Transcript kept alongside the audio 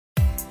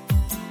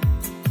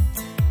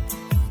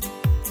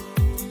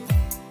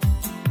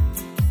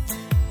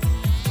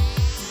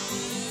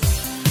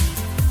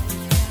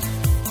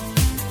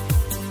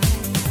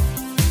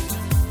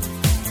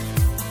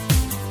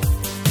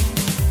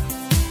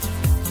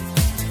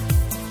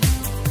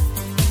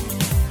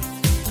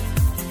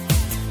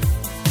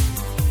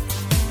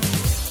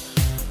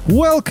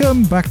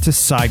Welcome back to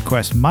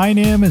SideQuest. My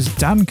name is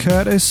Dan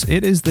Curtis.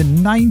 It is the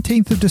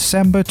 19th of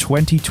December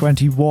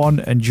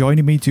 2021, and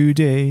joining me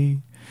today,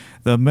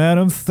 the man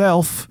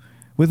himself,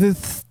 with his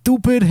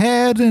stupid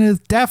head and his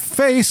deaf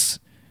face,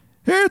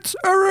 it's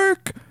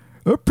Eric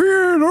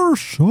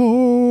Peterson.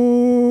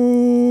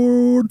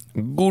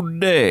 Good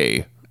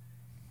day.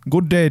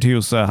 Good day to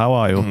you, sir. How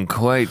are you? I'm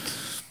quite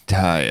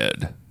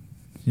tired.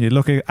 You're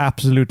looking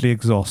absolutely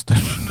exhausted.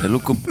 I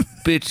look a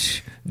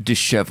bit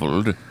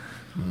disheveled.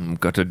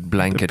 Got a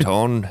blanket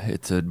on.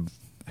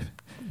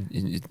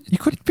 You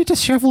couldn't be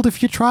disheveled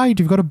if you tried.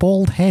 You've got a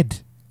bald head.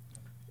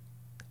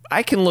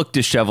 I can look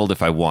disheveled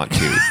if I want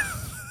to.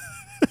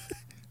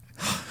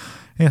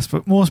 Yes,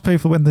 but most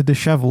people, when they're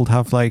disheveled,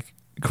 have like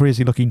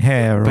crazy looking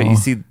hair. But you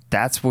see,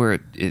 that's where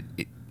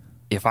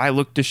if I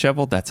look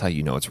disheveled, that's how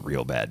you know it's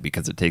real bad,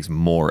 because it takes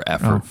more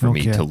effort for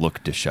me to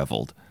look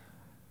disheveled.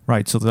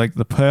 Right, so like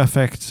the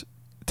perfect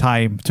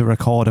time to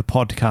record a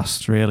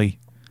podcast, really,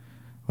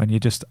 when you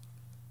just...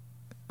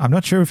 I'm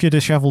not sure if you're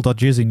disheveled or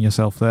jizzing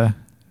yourself there.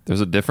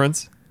 There's a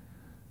difference?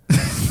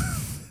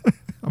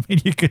 I mean,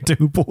 you could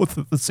do both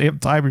at the same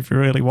time if you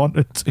really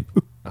wanted to.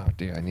 Oh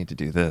dear, I need to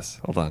do this.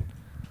 Hold on.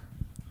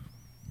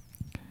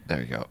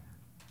 There you go.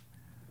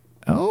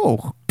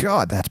 Oh,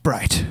 God, that's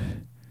bright.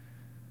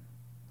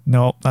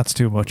 No, that's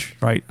too much.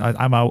 Right,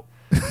 I'm out.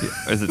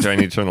 Do I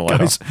need to turn the light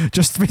Guys, off?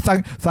 just be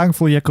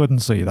thankful you couldn't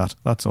see that.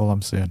 That's all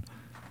I'm saying.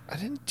 I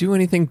didn't do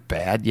anything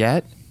bad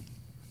yet.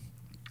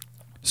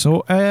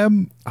 So,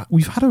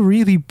 we've had a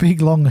really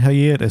big, long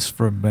hiatus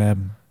from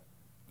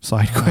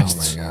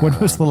SideQuests. Oh my God. When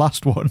was the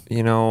last one?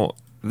 You know,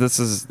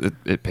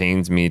 it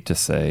pains me to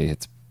say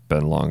it's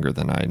been longer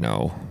than I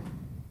know.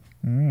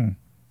 I'm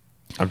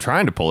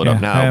trying to pull it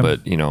up now,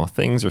 but, you know,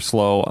 things are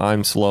slow.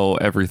 I'm slow.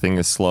 Everything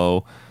is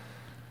slow.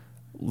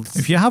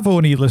 If you have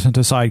only listened to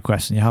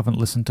SideQuest and you haven't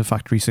listened to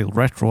Factory Sealed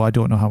Retro, I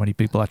don't know how many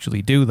people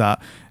actually do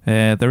that.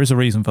 There is a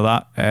reason for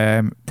that.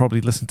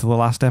 Probably listen to the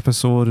last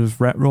episode of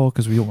Retro,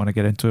 because we don't want to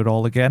get into it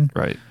all again.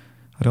 Right.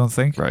 I don't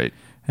think. Right.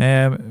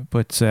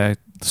 But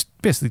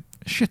basically,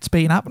 shit's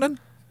been happening,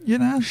 you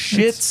know?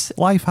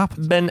 Life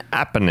happens. Been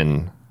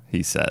happening,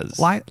 he says.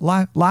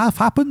 Life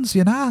happens,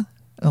 you know?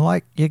 And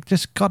like, you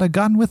just got a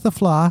gun with the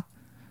flaw.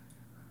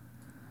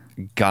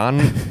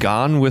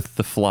 Gone with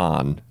the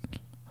flan.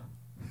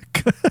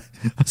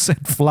 I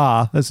said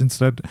fla as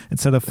instead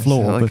of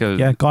floor.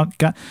 Like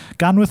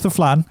gone with the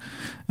flan.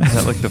 Is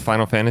that like the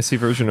Final Fantasy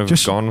version of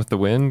Gone with the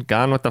Wind?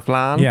 Gone with the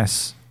flan?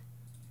 Yes.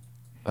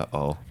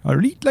 Uh-oh. I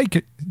read like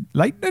it.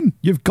 Lightning,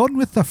 you've gone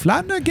with the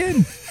flan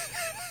again.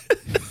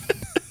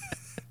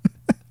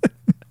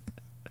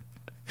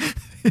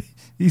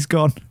 He's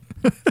gone.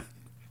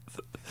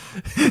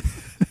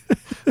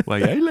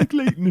 Why, I like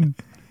lightning.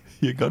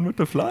 You gone with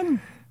the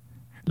flan?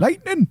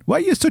 Lightning, why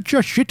are you such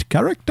a shit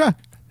character?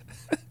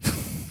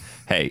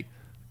 Hey.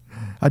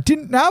 I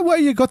didn't know why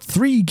you got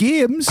 3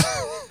 games.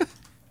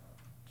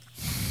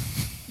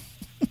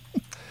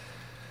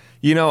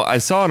 You know, I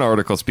saw an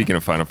article, speaking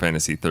of Final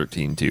Fantasy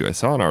 13 too, I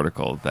saw an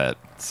article that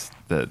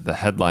the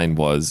headline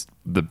was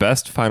the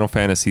best Final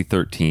Fantasy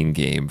 13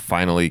 game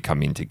finally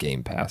coming to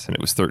Game Pass, and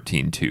it was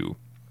 13-2.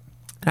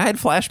 And I had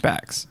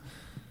flashbacks.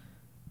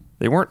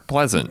 They weren't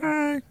pleasant.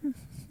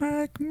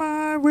 Make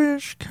my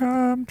wish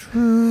come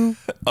true.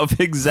 Of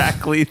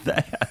exactly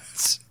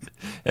that.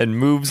 And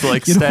moves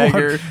like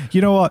Stagger.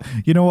 You know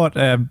what,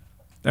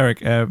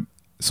 Eric?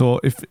 So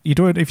if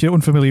you're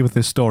unfamiliar with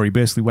this story,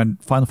 basically when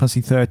Final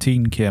Fantasy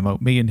 13 came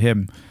out, me and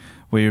him,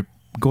 we were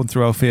going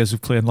through our phase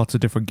of playing lots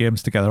of different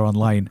games together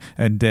online,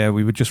 and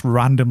we would just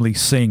randomly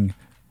sing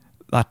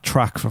that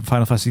track from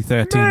Final Fantasy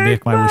 13,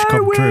 "Make My Wish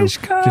Come True,"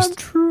 just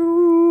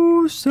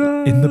true,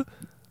 sir.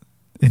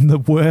 in the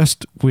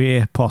worst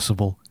way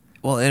possible.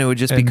 Well, and it would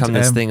just become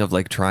this thing of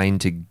like trying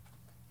to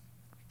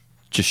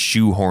just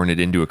shoehorn it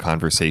into a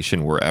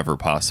conversation wherever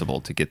possible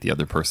to get the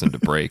other person to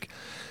break.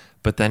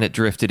 But then it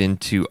drifted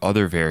into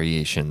other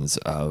variations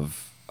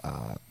of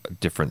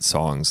different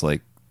songs,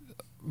 like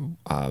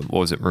what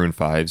was it, Maroon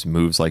 5's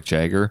 "Moves Like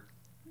Jagger."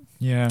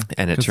 Yeah,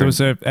 and it turned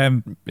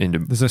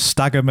there's a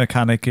stagger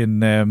mechanic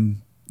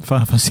in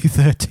Final Fantasy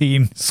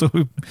 13. So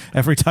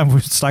every time we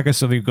stagger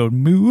something, we go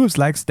 "moves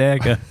like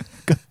Stagger."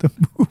 Got the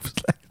moves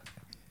like.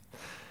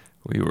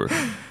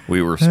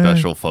 We were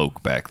special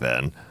folk back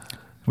then.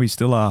 We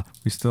still are.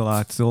 It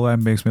still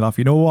makes me laugh.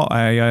 You know what?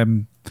 I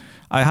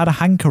had a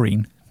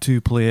hankering to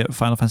play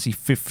Final Fantasy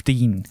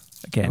 15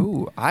 again.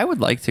 Ooh, I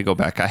would like to go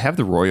back. I have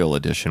the Royal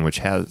Edition, which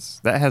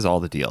has all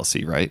the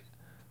DLC, right?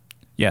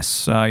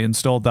 Yes, I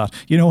installed that.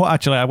 You know what?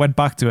 Actually, I went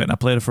back to it and I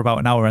played it for about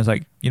an hour. And I was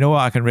like, you know what?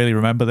 I can really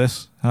remember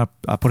this. I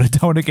put it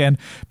down again,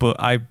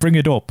 but I bring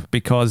it up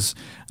because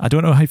I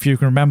don't know if you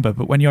can remember,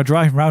 but when you're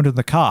driving around in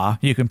the car,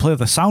 you can play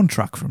the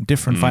soundtrack from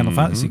different Final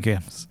Fantasy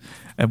games.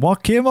 And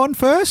what came on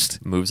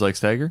first? Moves Like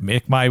Stagger?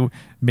 Make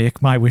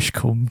my wish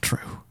come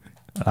true.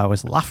 And I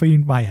was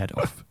laughing my head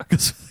off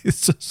because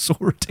it's just so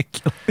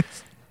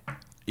ridiculous.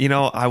 You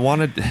know,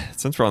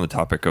 since we're on the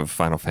topic of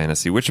Final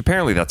Fantasy, which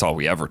apparently that's all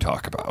we ever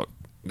talk about,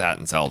 that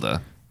and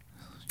Zelda.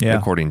 Yeah.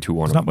 According to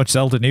one There's not much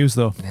Zelda news,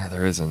 though. Yeah,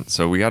 there isn't.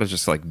 So we got to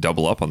just like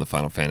double up on the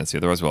Final Fantasy.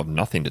 Otherwise, we'll have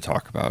nothing to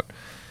talk about.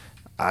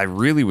 I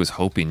really was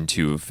hoping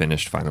to have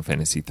finished Final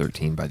Fantasy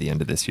 13 by the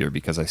end of this year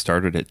because I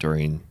started it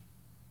during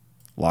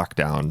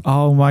lockdown.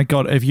 Oh my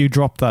god, have you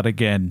dropped that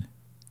again?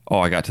 Oh,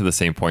 I got to the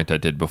same point I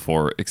did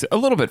before, a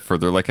little bit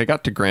further. Like I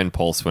got to Grand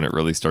Pulse when it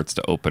really starts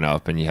to open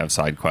up and you have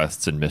side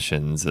quests and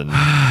missions. And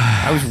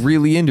I was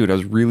really into it. I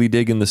was really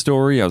digging the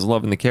story. I was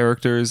loving the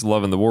characters,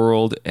 loving the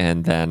world.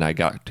 And then I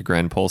got to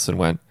Grand Pulse and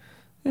went,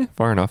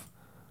 far enough.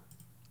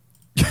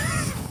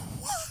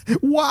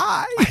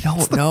 Why? I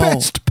don't know.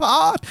 Best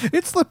part.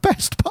 It's the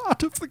best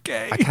part of the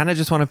game. I kind of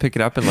just want to pick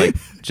it up and like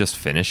just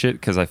finish it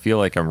because I feel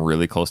like I'm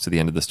really close to the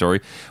end of the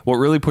story. What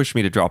really pushed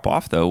me to drop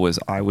off though was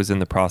I was in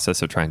the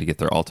process of trying to get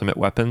their ultimate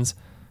weapons,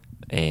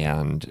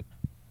 and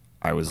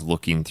I was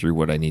looking through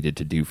what I needed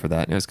to do for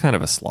that, and it was kind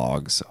of a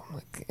slog. So I'm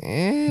like,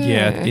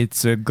 yeah,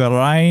 it's a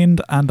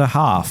grind and a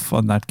half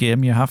on that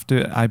game. You have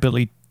to, I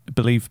believe,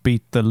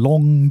 beat the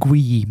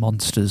Longui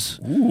monsters.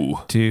 Ooh.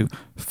 To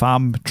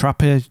farm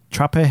Trapehedron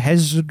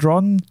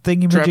Trapehedron?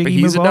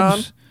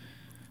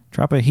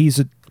 He's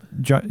a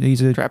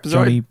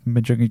Johnny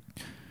Majungi.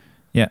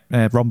 Yeah,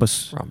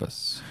 Rhombus.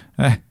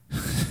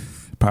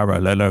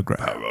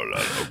 Parallelogram.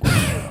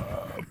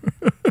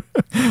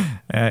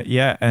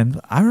 Yeah, and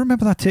I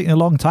remember that taking a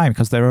long time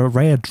because they're a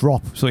rare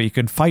drop, so you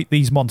can fight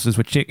these monsters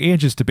which take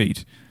ages to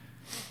beat,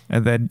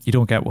 and then you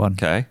don't get one.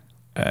 Okay.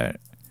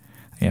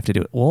 You have to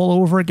do it all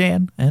over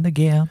again and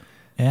again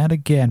and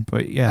again.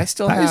 But yeah,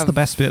 that is the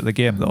best bit of the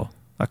game, though.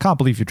 I can't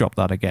believe you dropped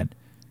that again.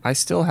 I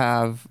still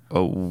have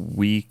a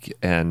week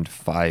and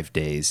 5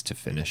 days to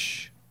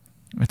finish.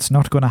 It's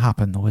not going to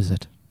happen, though, is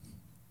it?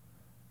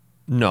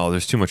 No,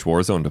 there's too much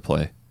Warzone to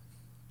play.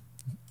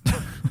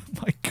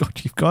 My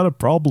God, you've got a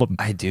problem.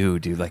 I do,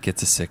 dude. Like,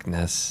 it's a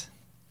sickness.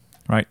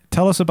 Right.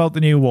 Tell us about the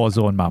new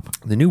Warzone map.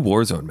 The new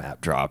Warzone map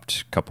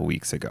dropped a couple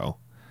weeks ago.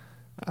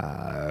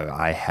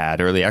 I had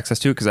early access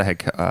to it because I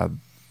had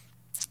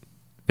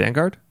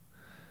Vanguard,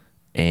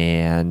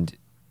 and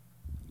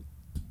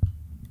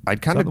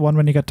I'd kind of the one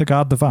when you get to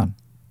guard the van.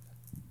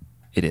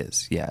 It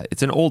is, yeah.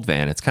 It's an old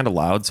van. It's kind of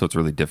loud, so it's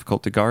really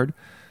difficult to guard.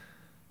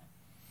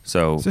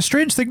 So it's a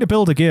strange thing to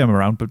build a game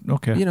around, but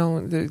okay. You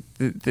know,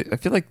 I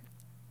feel like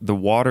the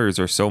waters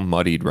are so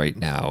muddied right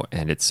now,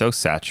 and it's so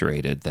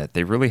saturated that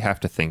they really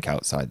have to think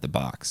outside the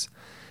box.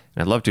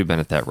 And I'd love to have been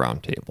at that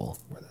round table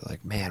where they're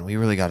like, man, we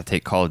really got to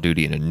take Call of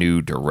Duty in a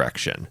new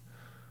direction.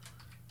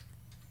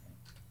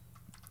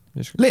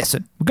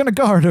 Listen, we're going to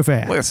guard a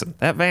van. Listen,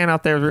 that van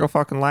out there is real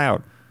fucking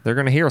loud. They're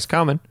going to hear us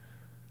coming.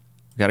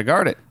 We got to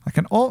guard it. I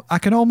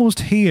can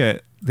almost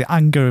hear the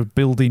anger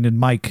building in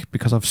Mike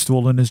because I've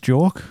stolen his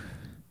joke.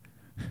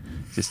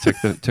 Just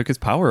took his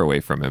power away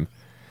from him.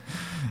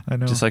 I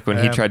know. Just like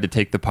when he tried to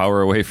take the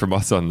power away from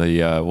us on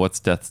the What's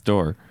Death's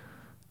Door.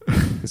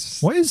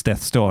 What is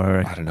Death's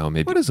Door? I don't know.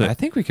 Maybe. What is it? I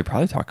think we could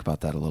probably talk about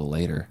that a little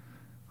later.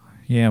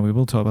 Yeah, we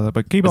will talk about that.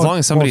 But keep as on. long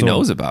as somebody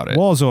knows about it.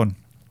 Warzone.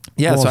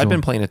 Yeah, Warzone. So I've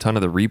been playing a ton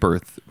of the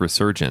Rebirth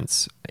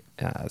Resurgence.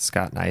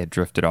 Scott and I had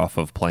drifted off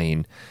of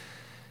playing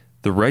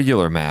the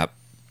regular map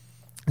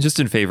just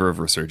in favor of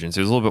Resurgence. It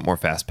was a little bit more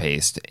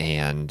fast-paced,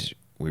 and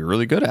we were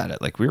really good at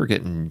it. Like, we were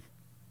getting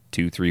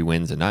 2-3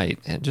 wins a night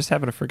and just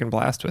having a freaking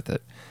blast with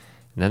it.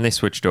 And then they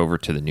switched over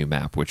to the new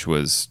map, which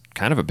was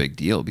kind of a big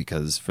deal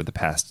because for the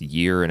past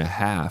year and a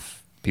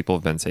half, people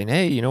have been saying,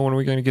 hey, you know, when are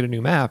we going to get a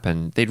new map?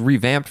 And they'd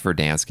revamped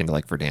Verdansk into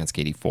like Verdansk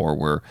 84,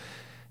 where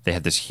they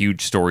had this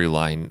huge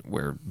storyline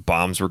where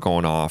bombs were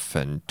going off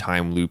and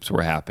time loops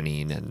were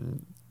happening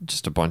and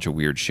just a bunch of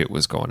weird shit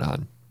was going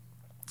on.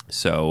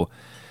 So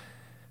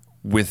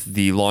with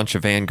the launch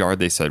of Vanguard,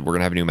 they said, we're going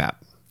to have a new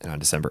map. And on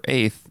December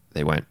 8th,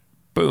 they went,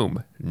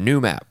 boom,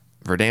 new map.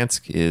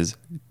 Verdansk is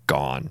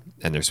gone,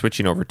 and they're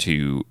switching over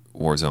to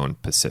Warzone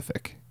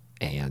Pacific.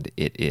 And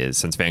it is,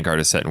 since Vanguard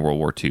is set in World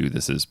War II,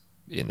 this is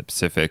in the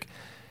Pacific.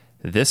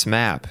 This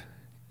map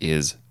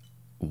is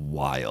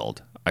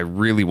wild. I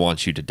really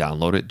want you to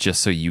download it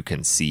just so you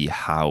can see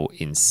how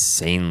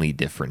insanely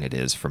different it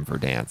is from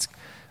Verdansk.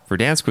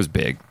 Verdansk was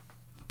big,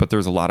 but there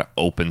was a lot of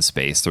open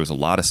space. There was a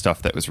lot of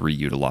stuff that was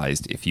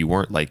reutilized. If you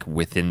weren't like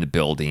within the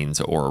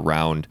buildings or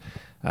around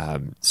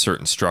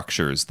certain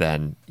structures,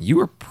 then you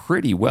were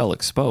pretty well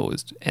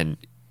exposed. And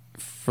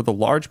for the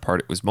large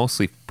part, it was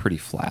mostly pretty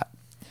flat.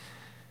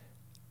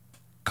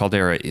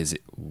 Caldera is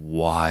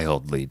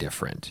wildly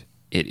different.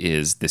 It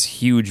is this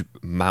huge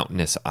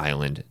mountainous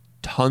island,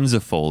 tons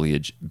of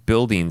foliage,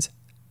 buildings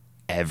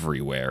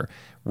everywhere,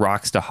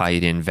 rocks to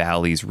hide in,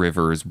 valleys,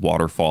 rivers,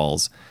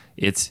 waterfalls.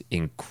 It's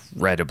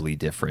incredibly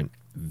different.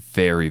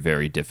 Very,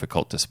 very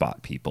difficult to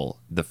spot people.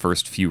 The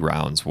first few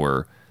rounds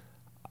were,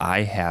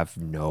 I have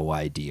no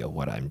idea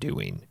what I'm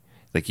doing.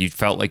 Like, you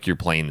felt like you're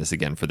playing this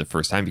again for the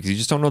first time because you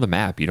just don't know the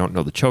map. You don't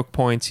know the choke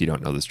points. You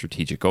don't know the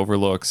strategic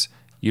overlooks.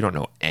 You don't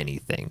know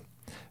anything.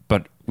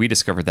 But we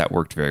discovered that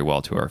worked very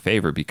well to our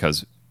favor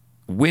because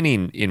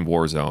winning in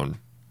Warzone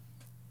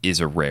is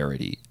a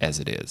rarity as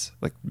it is.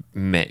 Like,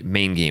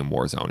 main game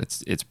Warzone,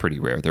 it's pretty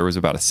rare. There was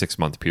about a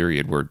 6-month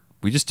period where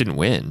we just didn't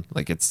win.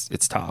 Like, it's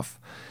tough.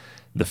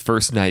 The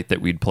first night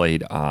that we'd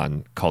played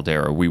on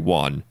Caldera, we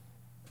won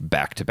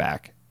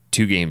back-to-back,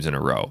 2 games in a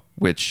row,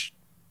 which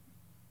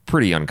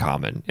pretty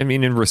uncommon. I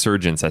mean, in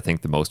Resurgence, I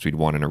think the most we'd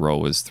won in a row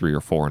was 3 or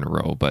 4 in a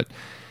row, but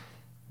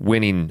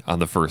winning on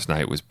the first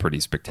night was pretty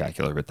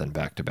spectacular, but then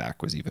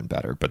back-to-back was even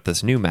better. But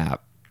this new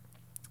map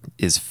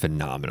is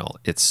phenomenal.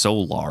 It's so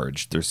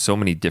large. There's so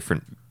many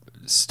different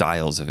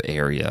styles of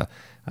area.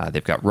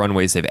 They've got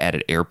runways. They've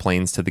added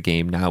airplanes to the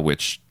game now,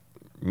 which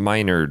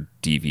minor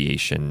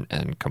deviation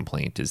and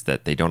complaint is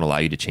that they don't allow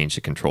you to change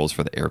the controls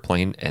for the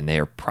airplane, and they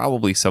are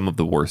probably some of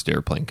the worst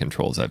airplane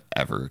controls I've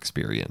ever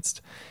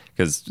experienced.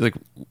 Because like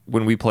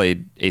when we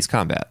played Ace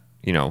Combat,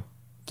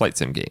 flight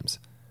sim games,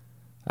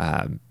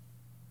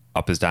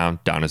 up is down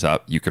is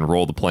up. You can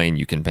roll the plane,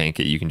 you can bank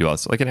it, you can do all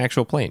this like an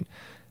actual plane.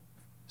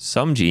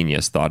 Some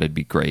genius thought it'd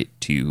be great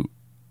to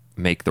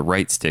make the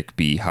right stick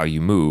be how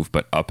you move,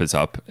 but up is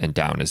up and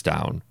down is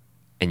down,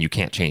 and you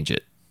can't change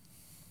it.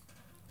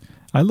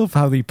 I love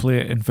how they play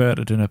it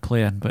inverted in a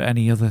plane, but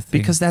any other thing...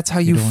 Because that's how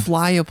you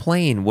fly a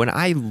plane. When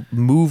I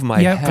move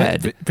my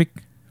head...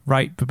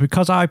 But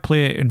because I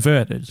play it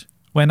inverted,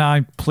 when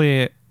I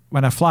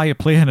fly a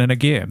plane in a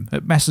game,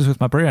 it messes with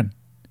my brain.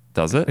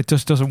 Does it? It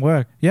just doesn't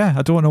work. Yeah,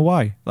 I don't know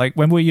why. Like,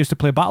 when we used to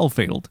play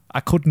Battlefield,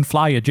 I couldn't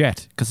fly a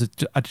jet because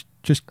I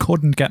just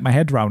couldn't get my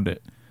head around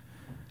it.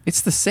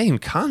 It's the same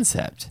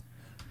concept.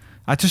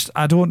 I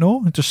don't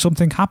know. Just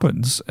something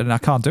happens, and I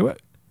can't do it.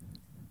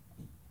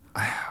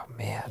 Oh,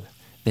 man.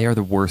 They are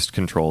the worst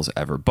controls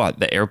ever. But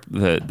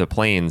the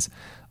planes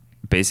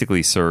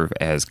basically serve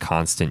as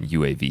constant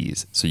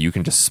UAVs, so you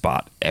can just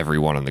spot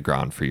everyone on the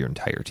ground for your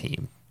entire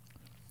team.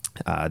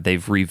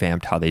 They've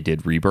revamped how they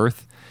did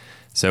Rebirth.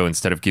 So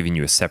instead of giving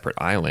you a separate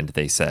island,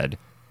 they said,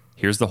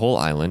 here's the whole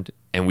island,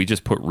 and we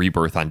just put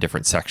Rebirth on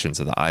different sections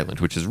of the island,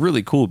 which is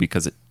really cool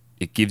because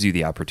it gives you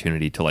the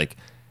opportunity to like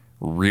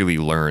really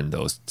learn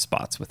those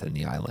spots within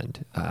the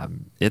island.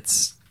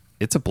 It's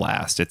a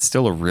blast. It's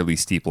still a really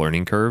steep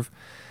learning curve.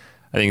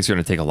 I think it's going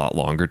to take a lot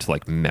longer to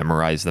like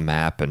memorize the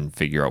map and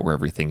figure out where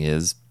everything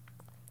is.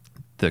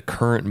 The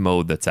current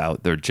mode that's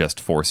out, they're just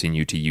forcing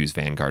you to use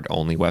Vanguard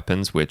only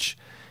weapons, which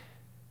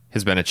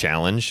has been a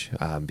challenge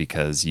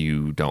because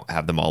you don't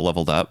have them all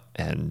leveled up,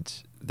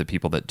 and the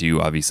people that do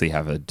obviously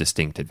have a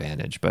distinct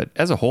advantage. But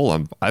as a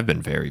whole, I've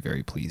been very,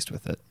 very pleased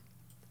with it.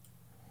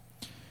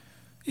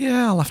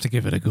 Yeah, I'll have to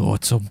give it a go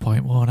at some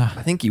point, won't I?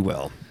 I think you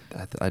will.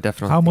 I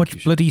definitely. How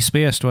much bloody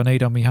space do I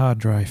need on my hard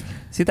drive?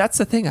 See, that's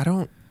the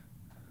thing.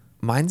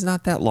 Mine's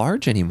not that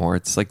large anymore.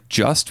 It's like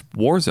just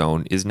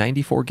Warzone is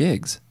 94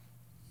 gigs.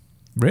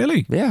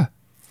 Really? Yeah.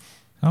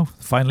 Oh,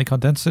 finally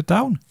condensed it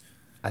down.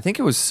 I think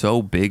it was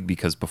so big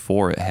because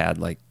before it had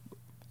like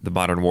the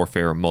Modern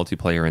Warfare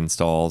multiplayer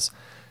installs,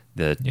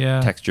 the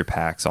texture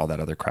packs, all that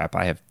other crap.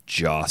 I have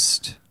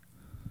just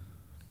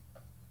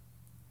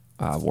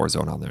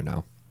Warzone on there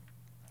now.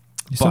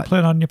 You still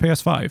playing on your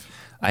PS5?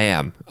 I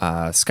am.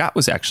 Scott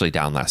was actually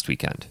down last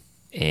weekend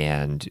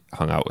and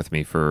hung out with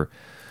me for,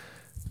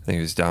 I think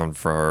he was down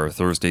for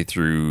Thursday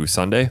through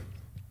Sunday.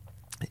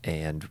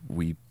 And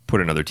we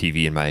put another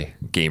TV in my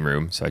game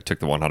room. So I took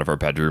the one out of our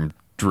bedroom,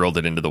 drilled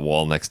it into the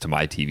wall next to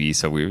my TV.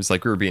 So it was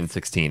like we were being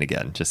 16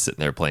 again, just sitting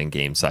there playing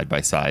games side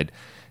by side.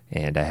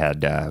 And I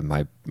had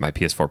my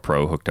PS4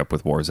 Pro hooked up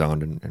with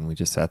Warzone, and we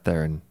just sat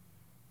there and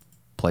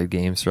played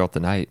games throughout the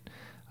night.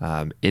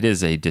 It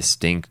is a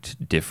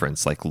distinct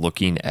difference, like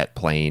looking at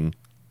playing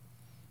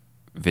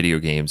video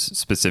games,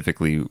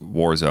 specifically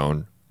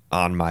Warzone,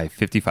 on my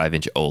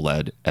 55-inch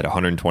OLED at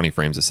 120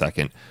 frames a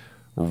second,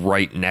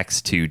 right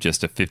next to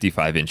just a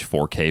 55-inch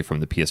 4K from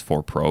the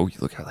PS4 Pro. You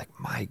look at it like,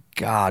 my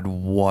God,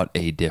 what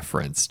a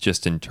difference,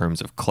 just in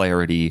terms of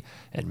clarity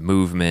and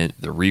movement,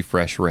 the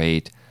refresh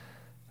rate.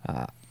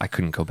 I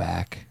couldn't go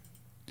back.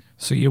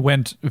 So you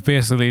went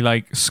basically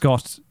like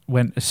Scott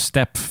went a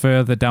step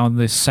further down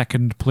the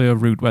second player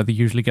route where they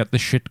usually get the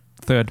shit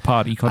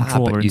third-party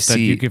controller. Instead,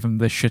 you give him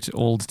the shit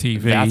old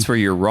TV. That's where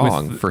you're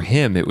wrong. For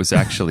him, it was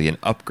actually an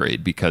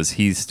upgrade because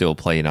he's still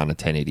playing on a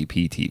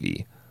 1080p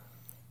TV.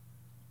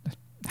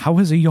 How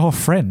is he your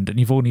friend and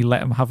you've only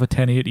let him have a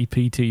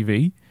 1080p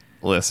TV?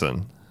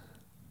 Listen,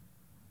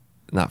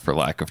 not for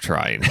lack of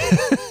trying.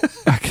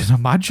 I can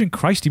imagine.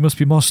 Christ, he must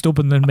be more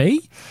stubborn than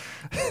me.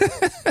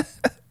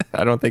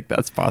 I don't think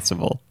that's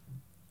possible.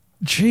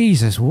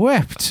 Jesus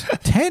wept.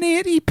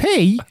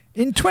 1080p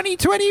in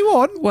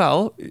 2021?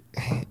 Well,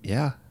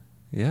 yeah.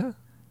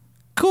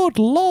 Good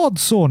Lord,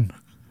 son.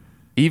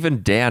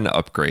 Even Dan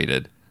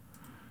upgraded.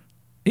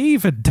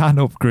 Even Dan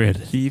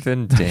upgraded.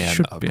 Even Dan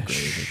should upgraded. Be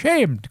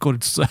ashamed,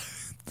 good sir.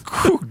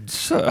 Good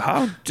sir,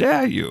 how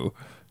dare you?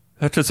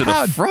 That is an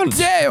affront. How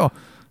dare you?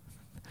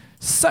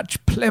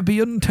 Such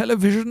plebeian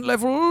television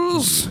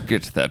levels.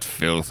 Get that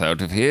filth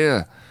out of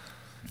here.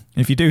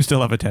 If you do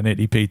still have a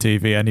 1080p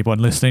TV, anyone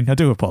listening, I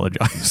do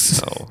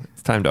apologise. No,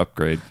 it's time to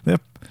upgrade. They're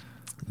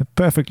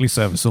perfectly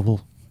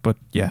serviceable, but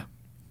yeah.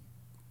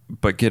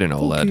 But get an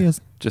OLED.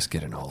 Just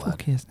get an OLED.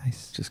 4K is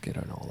nice. Just get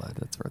an OLED.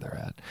 That's where they're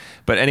at.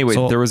 But anyway,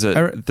 So, there was an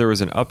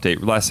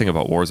update. Last thing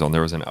about Warzone,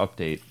 there was an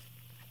update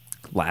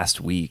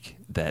last week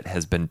that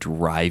has been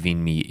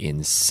driving me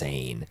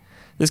insane.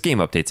 This game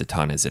updates a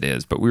ton as it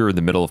is, but we were in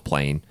the middle of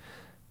playing,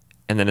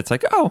 and then it's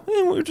like, oh,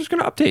 we're just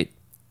going to update.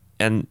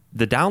 And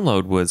the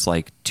download was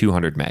like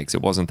 200 megs.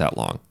 It wasn't that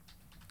long.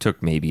 It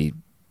took maybe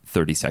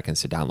 30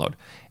 seconds to download.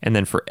 And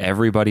then for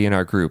everybody in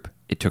our group,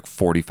 it took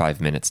 45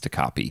 minutes to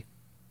copy.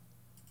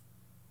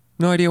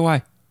 No idea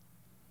why.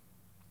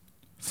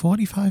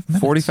 45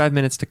 minutes? 45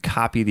 minutes to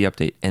copy the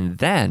update. And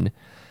then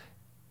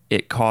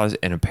it caused,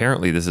 and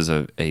apparently this is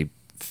a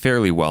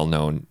fairly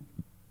well-known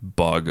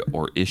bug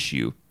or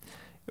issue.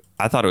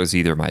 I thought it was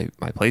either my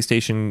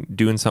PlayStation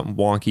doing something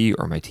wonky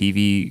or my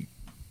TV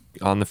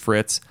on the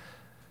fritz.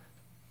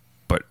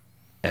 But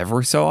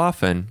every so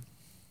often,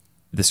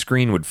 the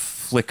screen would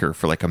flicker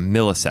for like a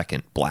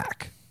millisecond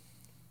black.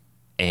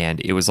 And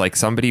it was like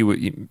somebody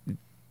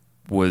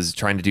was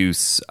trying to do,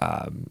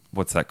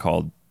 what's that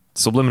called?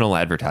 Subliminal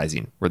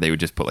advertising, where they would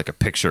just put like a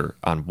picture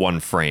on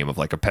one frame of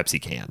like a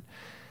Pepsi can.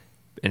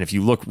 And if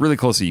you look really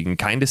closely, you can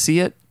kind of see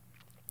it.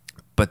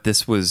 But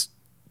this was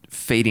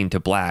fading to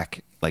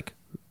black like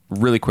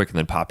really quick and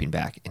then popping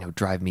back. And it would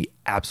drive me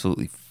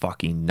absolutely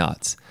fucking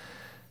nuts.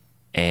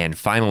 And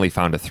finally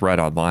found a thread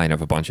online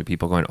of a bunch of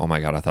people going, oh my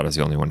God, I thought I was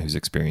the only one who's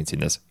experiencing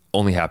this.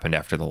 Only happened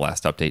after the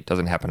last update.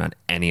 Doesn't happen on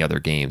any other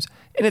games.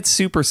 And it's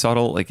super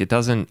subtle. Like, it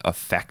doesn't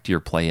affect your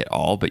play at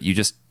all, but you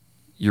just,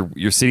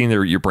 you're sitting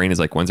there, your brain is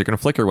like, when's it going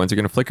to flicker? When's it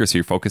going to flicker? So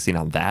you're focusing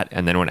on that.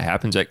 And then when it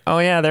happens, you're like, oh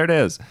yeah, there it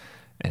is.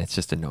 And it's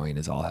just annoying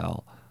as all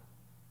hell.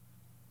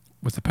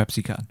 With the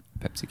Pepsi can.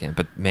 Pepsi can.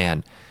 But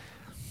man,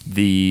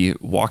 the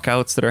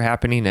walkouts that are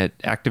happening at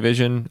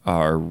Activision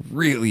are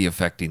really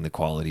affecting the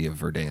quality of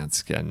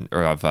Verdansk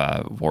or of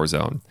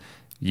Warzone.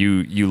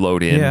 You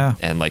load in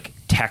and like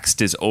text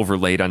is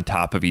overlaid on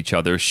top of each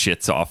other,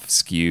 shit's off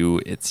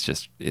skew.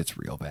 It's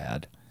real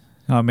bad.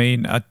 I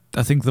mean, I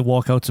think the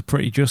walkouts are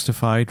pretty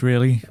justified,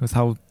 really, with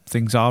how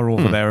things are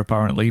over there,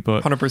 apparently.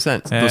 But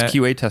 100%. Those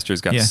QA testers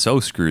got so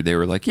screwed. They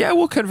were like, "Yeah,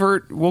 we'll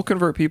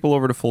convert people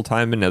over to full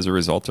time," and as a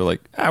result, they're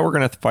like, "We're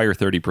gonna fire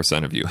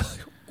 30% of you."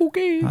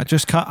 Okay.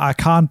 I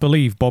can't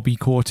believe Bobby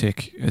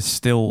Kotick is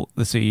still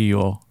the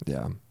CEO.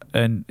 Yeah,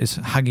 and is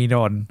hanging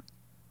on.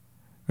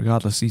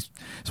 Regardless, it's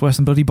worse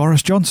than bloody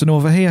Boris Johnson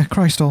over here.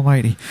 Christ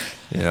Almighty.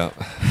 Yeah,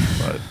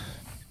 but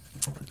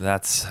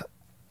that's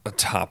a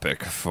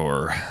topic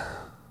for.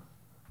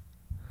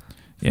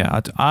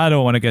 Yeah, I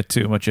don't want to get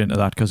too much into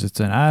that because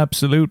it's an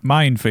absolute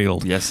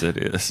minefield. Yes, it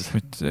is.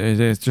 It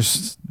is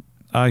just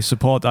I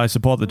support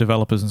the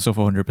developers and stuff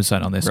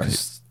 100% on this.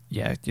 Right.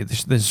 Yeah,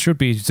 there should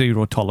be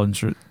zero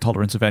tolerance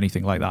of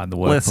anything like that in the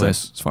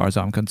workplace, as far as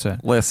I'm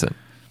concerned. Listen,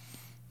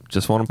 I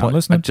just want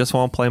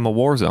to play my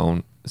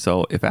Warzone.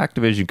 So if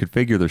Activision could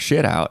figure their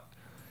shit out,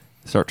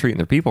 start treating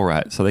their people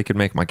right, so they could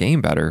make my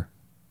game better,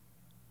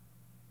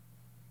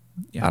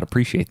 I'd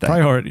appreciate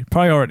that.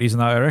 Priorities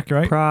now, Eric,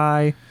 right?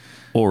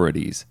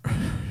 Priorities.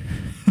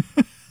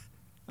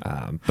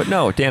 But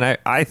no, Dan,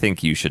 I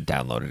think you should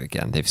download it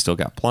again. They've still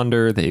got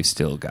Plunder. They've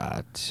still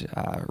got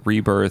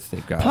Rebirth.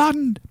 They've got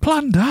Plunder.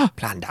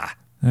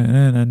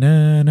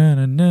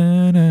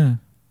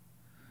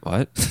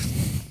 What?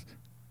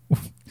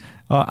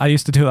 I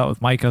used to do that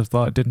with Mike. I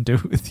thought I didn't do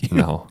it with you.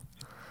 No.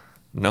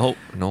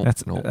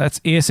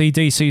 That's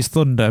AC/DC's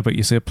Thunder, but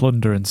you say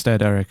Plunder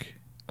instead, Eric.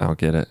 I don't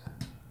get it.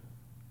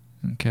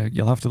 Okay,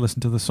 you'll have to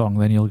listen to the song,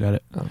 then you'll get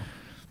it. Oh.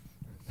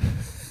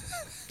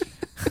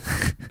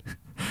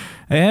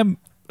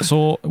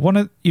 So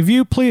have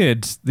you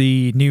played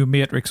the new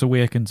Matrix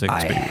Awakens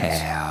experience? I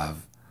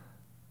have.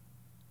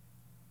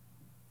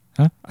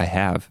 Huh? I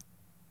have.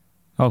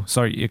 Oh,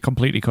 sorry, you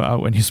completely cut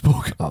out when you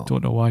spoke. Oh.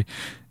 Don't know why.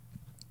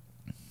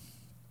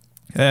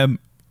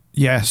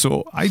 Yeah,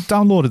 so I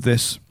downloaded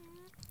this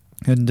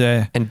and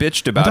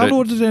bitched about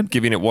it,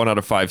 giving it 1 out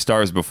of 5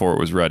 stars before it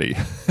was ready.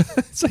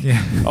 It's like,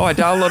 I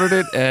downloaded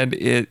it and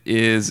it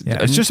is.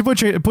 Yeah, it's just a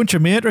bunch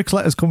of Matrix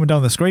letters coming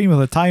down the screen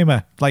with a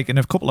timer, like in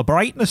a couple of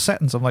brightness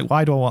settings. I'm like,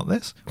 why do I want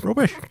this?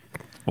 Rubbish.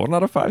 1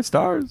 out of 5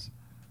 stars.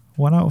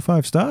 1 out of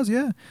 5 stars,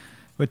 yeah.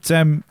 But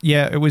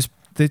it was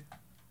the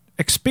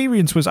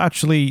experience was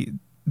actually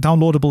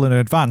downloadable in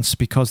advance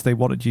because they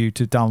wanted you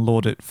to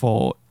download it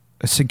for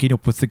syncing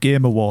up with the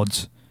Game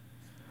Awards,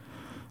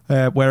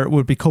 where it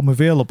would become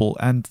available.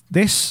 And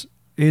this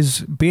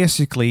is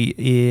basically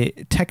a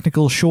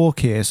technical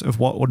showcase of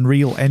what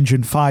Unreal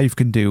Engine 5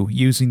 can do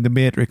using the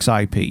Matrix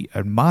IP.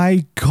 And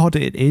my God,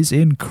 it is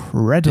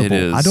incredible. It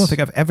is. I don't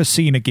think I've ever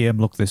seen a game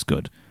look this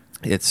good.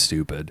 It's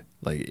stupid.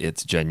 Like,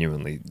 it's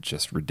genuinely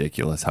just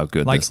ridiculous how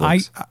good this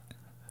looks.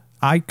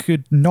 I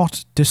could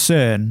not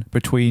discern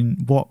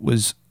between what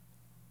was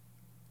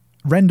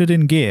rendered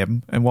in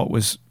game and what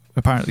was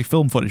apparently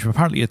film footage.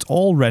 Apparently it's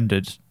all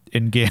rendered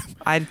in game.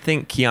 I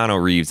think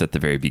Keanu Reeves at the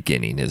very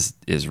beginning is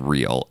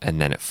real, and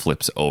then it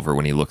flips over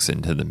when he looks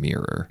into the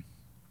mirror.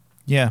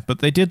 Yeah, but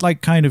they did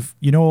like kind of,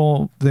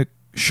 the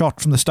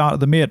shot from the start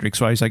of the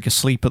Matrix where he's like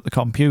asleep at the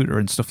computer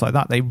and stuff like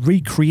that. They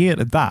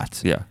recreated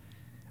that. Yeah.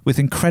 With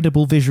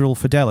incredible visual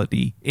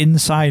fidelity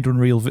inside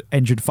Unreal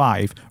Engine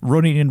 5,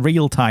 running in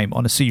real time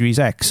on a Series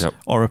X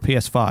or a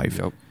PS5.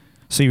 Yep.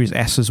 Series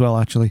S as well,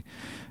 actually.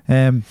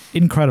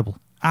 Incredible.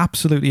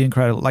 Absolutely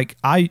incredible. Like,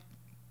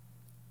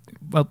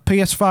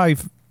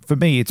 PS5, for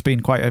me, it's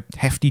been quite a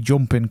hefty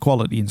jump in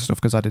quality and stuff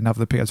because I didn't have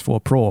the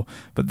PS4 Pro.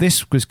 But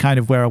this was kind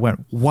of where I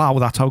went, wow,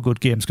 that's how good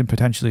games can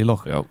potentially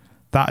look. Yep.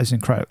 That is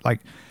incredible. Like,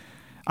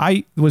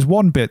 there was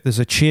one bit, there's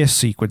a chase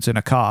sequence in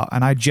a car,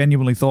 and I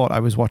genuinely thought I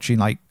was watching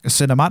like a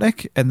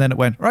cinematic, and then it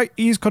went, right,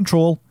 ease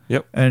control.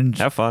 Yep. And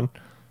have fun.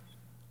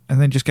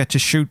 And then just get to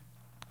shoot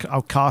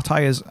out car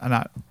tires.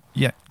 And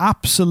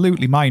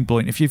absolutely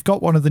mind-blowing. If you've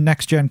got one of the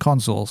next-gen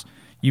consoles,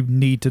 you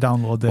need to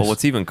download this. Well,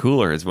 what's even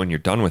cooler is when you're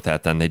done with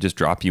that, then they just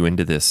drop you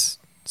into this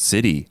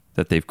city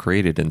that they've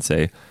created and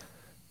say,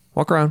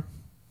 walk around,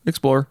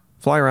 explore,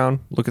 fly around,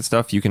 look at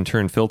stuff. You can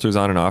turn filters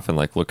on and off and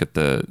like look at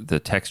the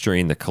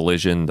texturing, the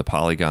collision, the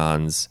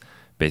polygons,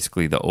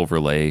 basically the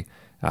overlay.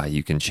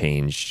 You can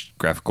change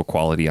graphical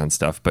quality on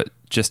stuff. But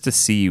just to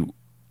see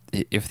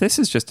if this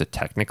is just a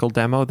technical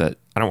demo that,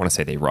 I don't want to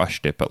say they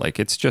rushed it, but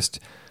like it's just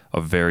a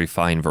very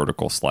fine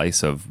vertical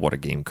slice of what a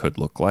game could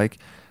look like.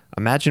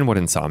 Imagine what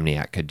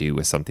Insomniac could do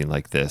with something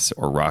like this,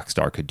 or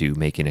Rockstar could do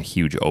making a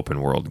huge open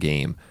world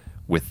game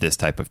with this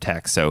type of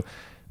tech. So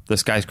the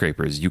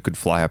skyscrapers, you could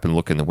fly up and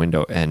look in the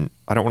window, and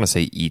I don't want to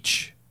say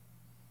each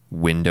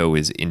window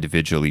is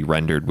individually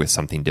rendered with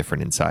something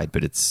different inside,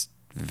 but it's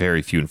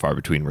very few and far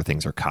between where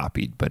things are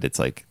copied. But it's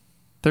like,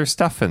 there's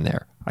stuff in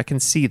there. I can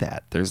see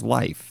that. There's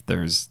life.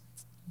 There's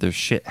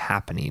shit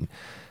happening.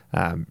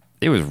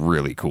 It was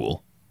really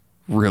cool.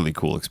 Really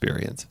cool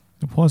experience.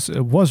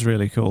 It was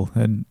really cool.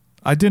 And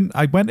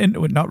I went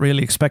into it not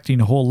really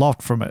expecting a whole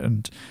lot from it,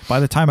 and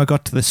by the time I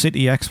got to the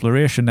city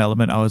exploration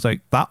element, I was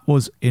like, that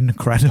was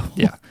incredible.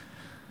 Yeah.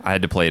 I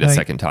had to play it a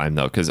second time,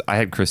 though, because I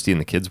had Christy and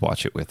the kids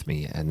watch it with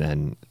me, and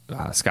then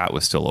Scott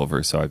was still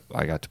over, so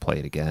I got to play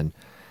it again.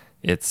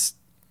 It's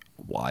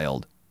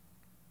wild.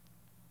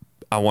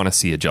 I want to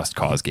see a Just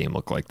Cause game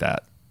look like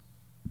that.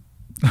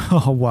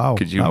 Oh, wow.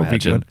 Could you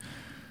imagine? Would be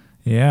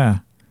good. Yeah.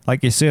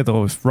 Like you say,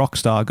 though, if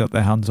Rockstar got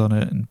their hands on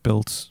it and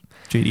built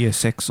GTA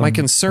 6 My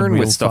concern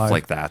with stuff 5.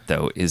 like that,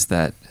 though, is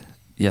that,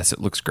 yes, it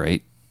looks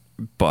great,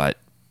 but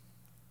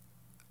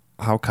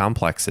how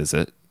complex is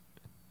it?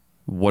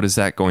 What is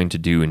that going to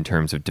do in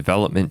terms of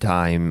development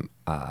time?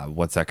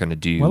 What's that going to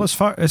do? Well, as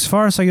far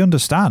as I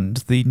understand,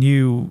 the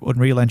new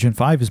Unreal Engine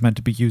 5 is meant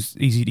to be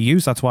easy to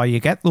use. That's why you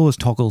get those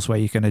toggles where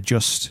you can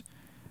adjust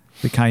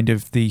the kind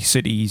of the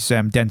city's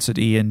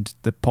density and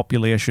the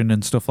population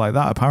and stuff like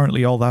that.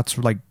 Apparently, all that's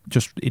like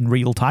just in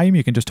real time.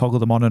 You can just toggle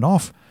them on and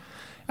off.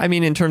 I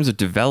mean, in terms of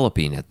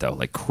developing it, though,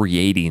 like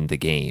creating the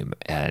game,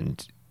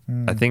 and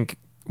I think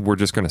we're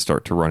just going to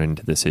start to run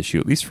into this issue,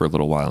 at least for a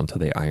little while until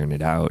they iron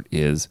it out,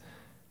 is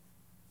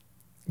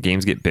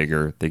games get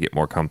bigger, they get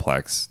more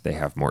complex, they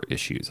have more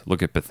issues.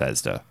 Look at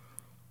Bethesda.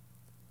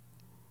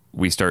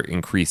 We start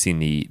increasing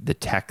the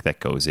tech that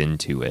goes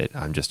into it.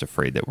 I'm just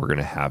afraid that we're going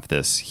to have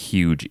this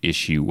huge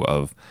issue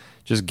of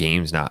just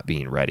games not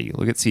being ready.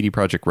 Look at CD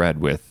Projekt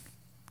Red with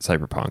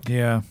Cyberpunk.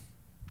 Yeah.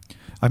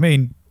 I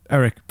mean,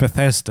 Eric,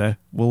 Bethesda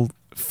will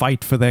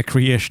fight for their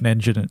creation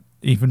engine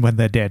even when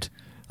they're dead.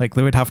 Like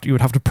you would have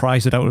to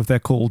prise it out of their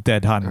cold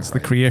dead hands. Right. The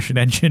creation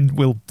engine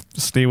will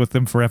stay with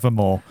them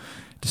forevermore,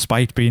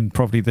 despite being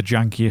probably the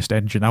jankiest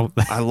engine out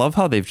there. I love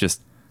how they've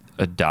just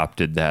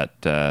adopted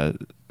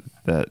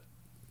that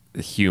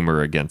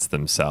humor against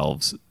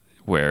themselves,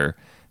 where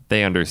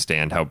they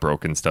understand how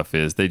broken stuff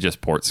is. They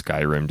just port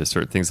Skyrim to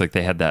certain things. Like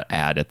they had that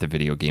ad at the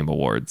Video Game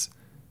Awards.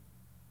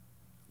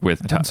 I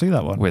didn't see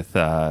that one. With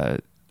I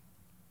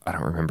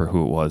don't remember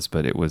who it was,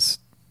 but was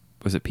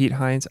it Pete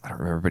Hines? I don't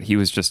remember, but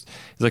he's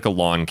like a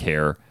lawn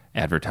care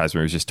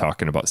advertisement. He was just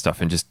talking about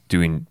stuff and just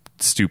doing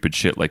stupid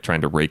shit like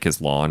trying to rake his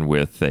lawn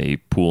with a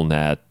pool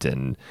net,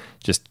 and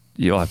just,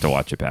 you'll have to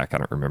watch it back. I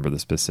don't remember the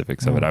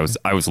specifics of it.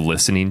 I was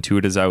listening to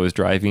it as I was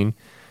driving,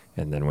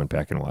 and then went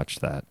back and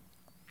watched that.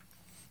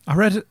 I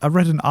read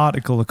an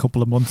article a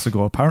couple of months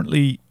ago.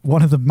 Apparently,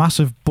 one of the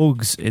massive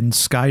bugs in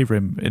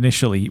Skyrim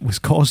initially was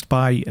caused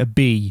by a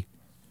bee.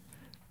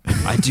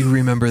 I do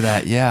remember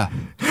that, yeah.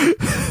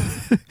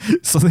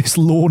 So this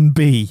lone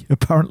bee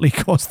apparently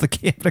caused the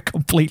game to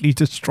completely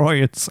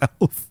destroy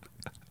itself.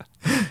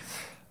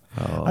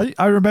 Oh.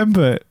 I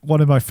remember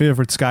one of my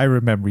favourite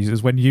Skyrim memories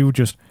is when you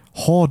just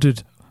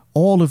hoarded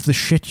all of the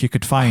shit you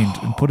could find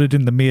and put it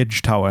in the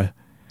mage tower,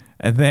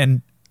 and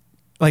then,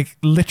 like,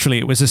 literally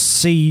it was a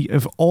sea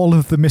of all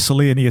of the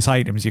miscellaneous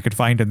items you could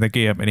find in the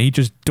game, and he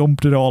just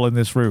dumped it all in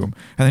this room,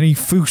 and then he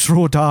Fus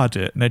Rodard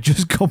it, and it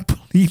just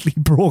completely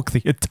broke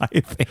the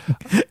entire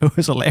thing. It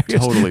was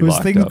hilarious. Totally it was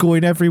locked things up.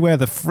 going everywhere.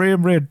 The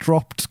frame rate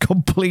dropped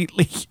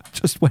completely.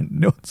 Just went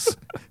nuts.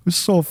 It was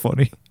so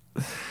funny.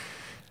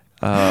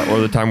 Or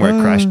the time where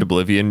I crashed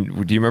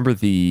Oblivion. Do you remember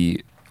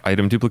the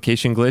item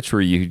duplication glitch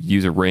where you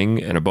use a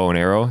ring and a bow and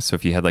arrow? So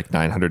if you had like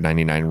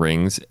 999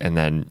 rings, and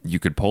then you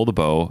could pull the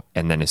bow,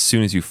 and then as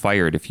soon as you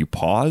fire it, if you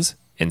pause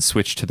and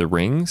switch to the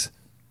rings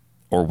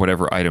or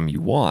whatever item you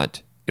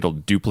want, it'll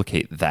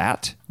duplicate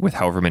that with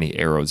however many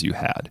arrows you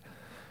had.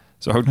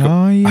 So I'd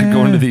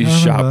go into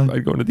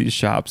these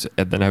shops,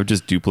 and then I would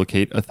just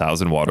duplicate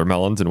 1,000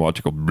 watermelons and watch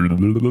it go blah, blah,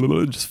 blah, blah,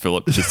 blah, just fill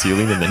up the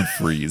ceiling and then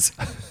freeze.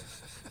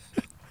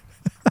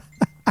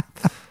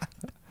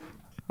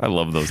 I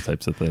love those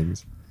types of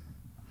things.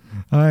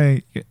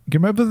 You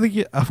remember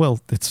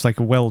it's like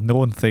a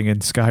well-known thing in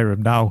Skyrim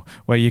now,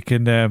 where you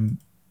can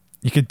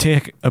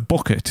take a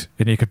bucket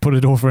and you can put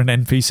it over an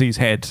NPC's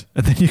head,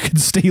 and then you can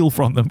steal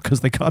from them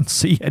because they can't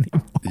see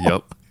anymore.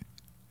 Yep.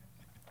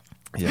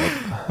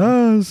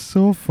 Oh,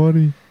 so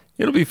funny.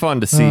 It'll be fun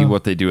to see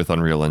what they do with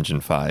Unreal Engine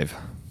 5.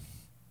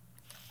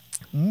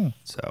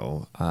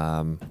 So,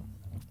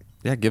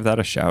 give that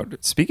a shout.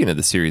 Speaking of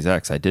the Series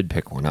X, I did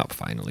pick one up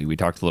finally. We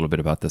talked a little bit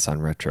about this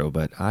on Retro,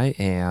 but I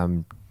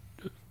am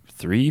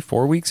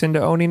 3-4 weeks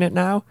into owning it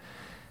now.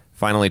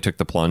 Finally took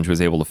the plunge, was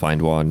able to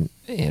find one,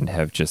 and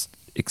have just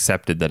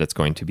accepted that it's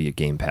going to be a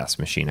Game Pass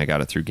machine. I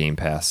got it through Game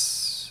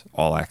Pass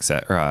All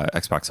Access, or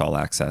Xbox All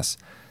Access,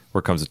 where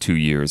it comes with 2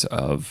 years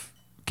of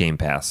Game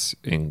Pass,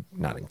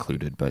 not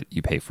included, but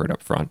you pay for it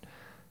up front.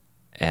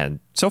 And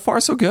so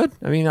far, so good.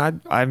 I mean,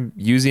 I'm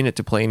using it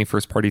to play any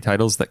first-party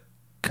titles that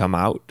come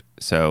out,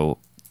 so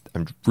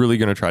I'm really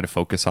going to try to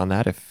focus on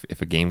that.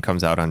 If a game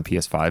comes out on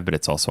PS5, but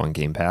it's also on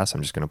Game Pass,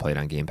 I'm just going to play it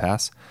on Game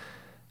Pass,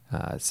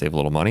 save a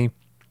little money.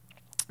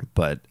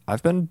 But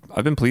I've been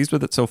pleased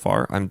with it so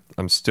far.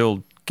 I'm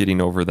still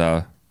getting over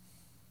the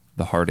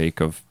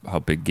heartache of how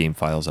big game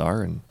files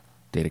are and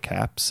data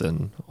caps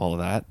and all of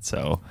that.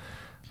 So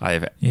I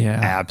have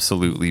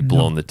absolutely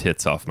blown the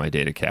tits off my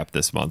data cap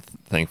this month.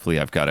 Thankfully,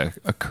 I've got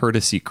a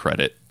courtesy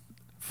credit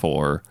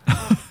for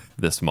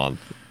this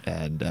month.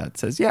 And it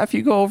says, if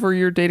you go over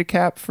your data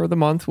cap for the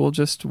month, we'll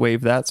just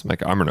waive that. So I'm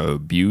like, I'm going to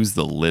abuse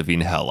the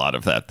living hell out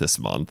of that this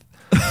month.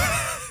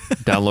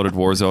 Downloaded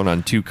Warzone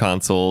on 2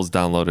 consoles,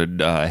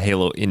 downloaded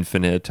Halo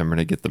Infinite. I'm going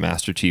to get the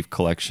Master Chief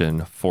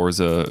Collection,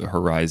 Forza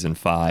Horizon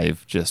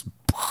 5, just...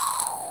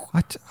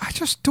 I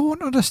just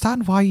don't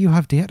understand why you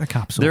have data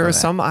caps over there. There are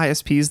some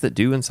ISPs that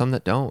do and some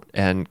that don't.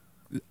 And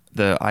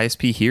the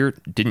ISP here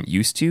didn't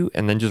used to,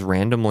 and then just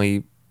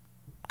randomly,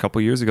 a couple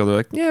years ago, they're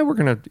like, we're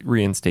going to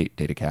reinstate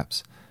data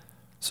caps.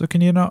 So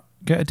can you not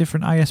get a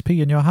different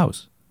ISP in your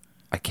house?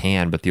 I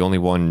can, but the only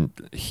one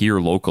here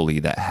locally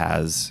that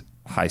has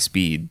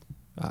high-speed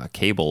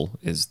cable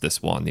is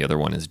this one. The other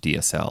one is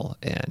DSL,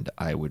 and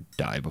I would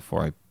die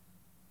before I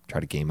try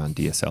to game on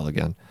DSL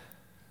again.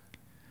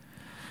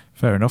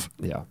 Fair enough.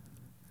 Yeah.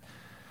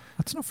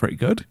 That's not very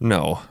good.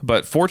 No,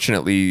 but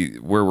fortunately,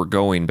 where we're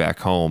going back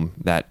home,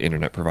 that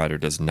internet provider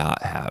does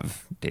not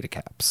have data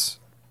caps.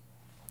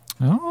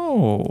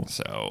 Oh.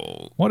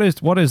 So what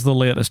is the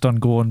latest on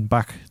going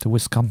back to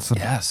Wisconsin?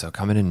 Yeah, so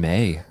coming in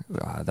May.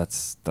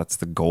 That's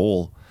the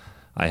goal.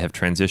 I have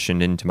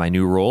transitioned into my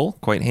new role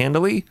quite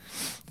handily.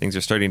 Things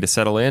are starting to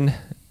settle in.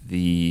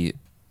 The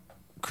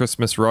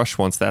Christmas rush,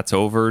 once that's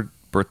over,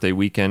 birthday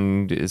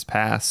weekend is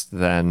past,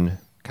 then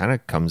kind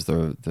of comes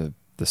the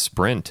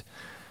sprint.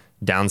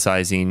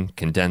 Downsizing,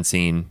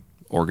 condensing,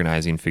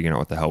 organizing, figuring out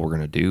what the hell we're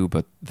going to do.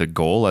 But the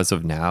goal as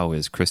of now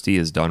is Christy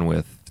is done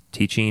with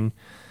teaching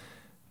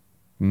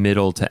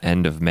middle to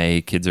end of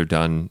May. Kids are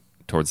done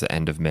towards the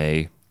end of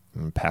May.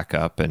 And pack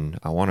up, and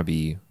I want to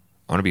be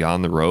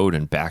on the road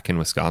and back in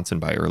Wisconsin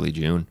by early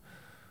June.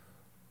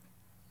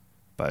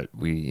 But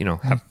we, need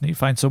to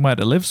find somewhere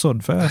to live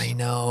soon first. I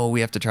know. We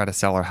have to try to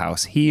sell our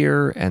house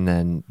here and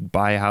then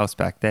buy a house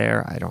back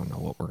there. I don't know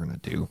what we're going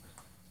to do.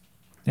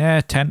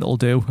 Yeah, tent will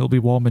do. It'll be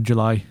warm in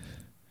July.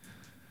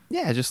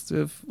 Yeah, just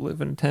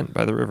live in a tent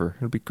by the river.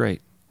 It'll be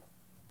great.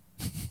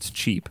 It's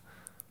cheap.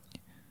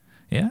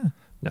 Yeah.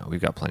 No, we've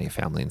got plenty of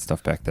family and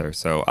stuff back there.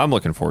 So I'm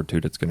looking forward to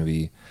it. It'll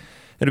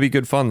be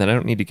good fun that I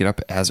don't need to get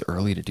up as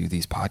early to do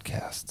these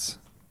podcasts.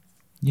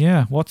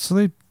 Yeah. What's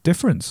the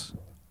difference?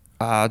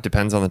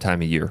 Depends on the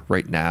time of year.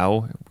 Right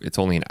now, it's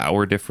only an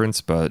hour difference,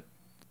 but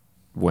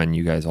when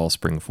you guys all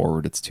spring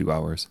forward, it's 2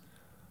 hours.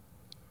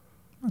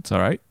 That's all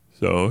right.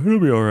 So it'll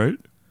be all right.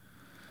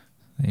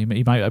 He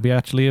might be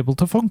actually able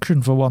to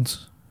function for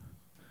once.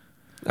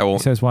 I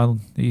won't. He says while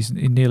he's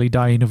nearly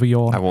dying of a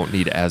yawn. I won't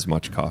need as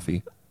much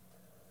coffee.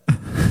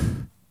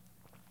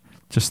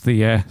 Just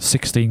the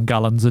 16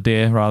 gallons a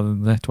day rather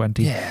than the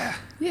 20.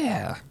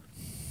 Yeah.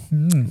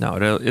 No,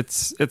 it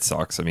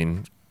sucks. I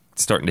mean,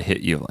 it's starting to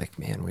hit you like,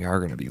 man, we are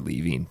going to be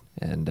leaving.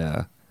 And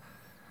the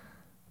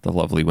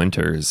lovely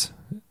winters.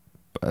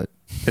 But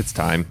it's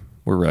time.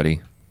 We're ready.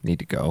 Need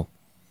to go.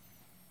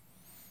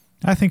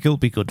 I think it'll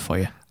be good for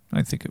you.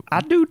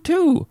 I do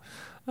too.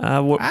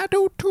 I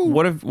do too.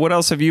 What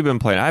else have you been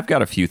playing? I've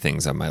got a few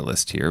things on my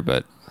list here,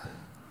 but...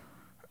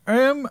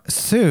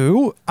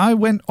 So I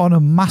went on a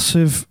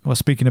massive,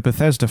 speaking of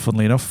Bethesda,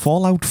 funnily enough,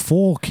 Fallout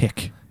 4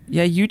 kick.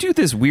 Yeah, you do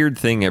this weird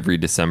thing every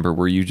December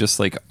where you just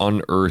like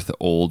unearth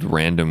old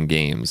random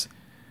games.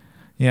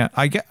 Yeah,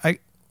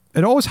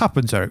 it always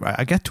happens, Eric, right?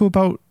 I get to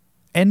about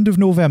end of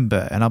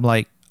November and I'm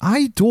like,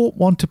 I don't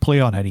want to play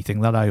on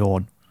anything that I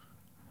own.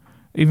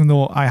 Even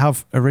though I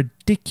have a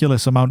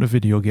ridiculous amount of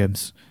video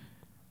games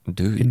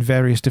in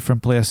various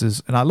different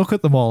places. And I look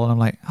at them all and I'm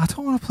like, I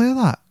don't want to play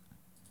that.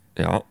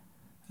 Yeah.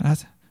 And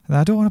and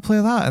I don't want to play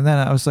that. And then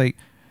I was like,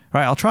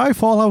 right, I'll try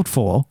Fallout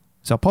 4.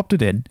 So I popped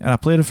it in, and I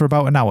played it for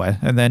about an hour.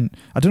 And then,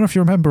 I don't know if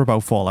you remember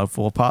about Fallout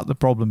 4, part of the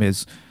problem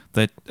is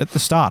that at the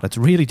start, it's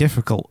really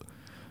difficult.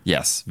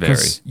 Yes, very.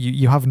 Because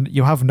you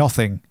have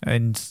nothing.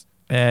 And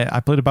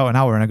I played about an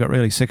hour, and I got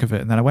really sick of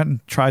it. And then I went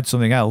and tried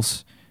something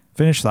else,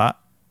 finished that.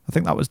 I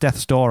think that was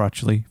Death's Door,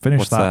 actually.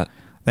 Finished that.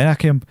 Then I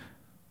came...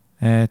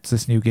 it's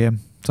this new game.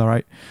 It's all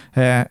right.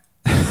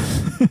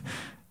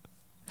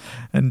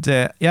 And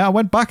I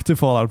went back to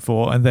Fallout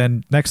 4, and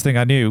then next thing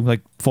I knew,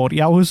 like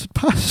 40 hours had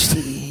passed.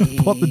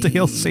 I bought the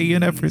DLC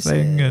and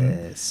everything, and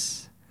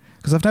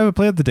because I've never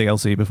played the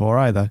DLC before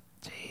either.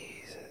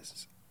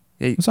 Jesus,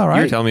 it's all right.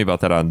 You were telling me about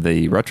that on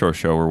the Retro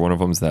Show, where one of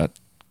them's that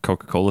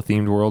Coca-Cola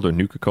themed world or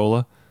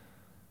Nuka-Cola.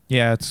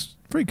 Yeah, it's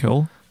pretty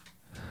cool.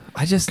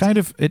 I just kind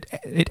of it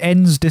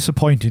ends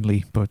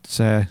disappointingly, but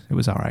it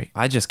was all right.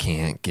 I just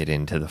can't get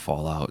into the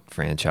Fallout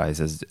franchise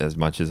as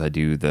much as I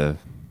do the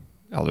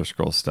Elder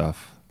Scrolls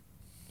stuff.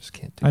 Just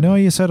can't do I know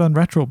you said on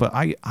Retro, but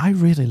I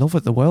really love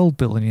it. The world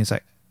building is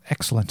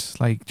excellent.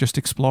 Like, just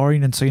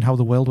exploring and seeing how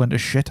the world went to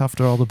shit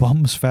after all the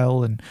bombs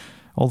fell and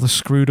all the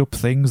screwed up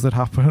things that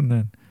happen,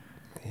 and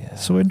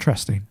it's so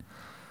interesting.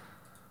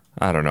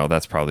 I don't know.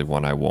 That's probably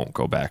one I won't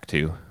go back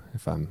to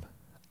if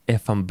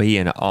I'm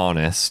being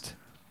honest.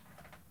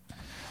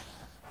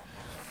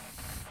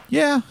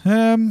 Yeah.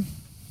 I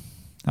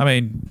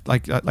mean,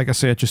 like I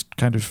say, it just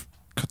kind of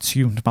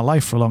consumed my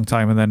life for a long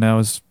time, and then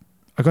I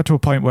got to a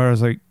point where I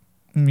was like,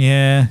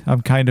 yeah,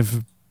 I'm kind of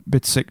a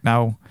bit sick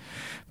now.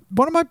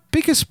 One of my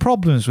biggest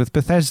problems with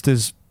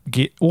Bethesda's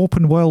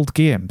open world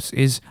games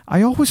is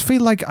I always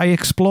feel like I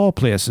explore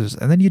places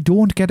and then you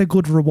don't get a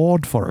good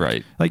reward for it.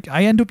 Right. Like,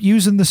 I end up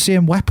using the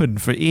same weapon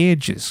for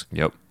ages.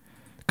 Yep.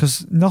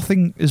 Because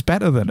nothing is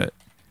better than it.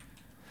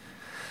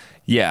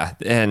 Yeah,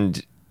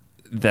 and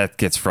that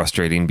gets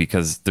frustrating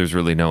because there's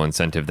really no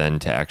incentive then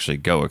to actually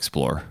go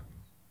explore.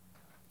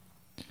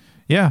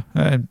 Yeah,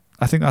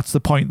 I think that's the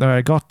point that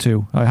I got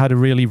to. I had a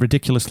really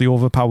ridiculously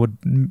overpowered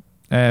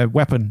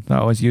weapon that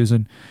I was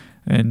using,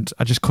 and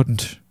I just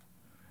couldn't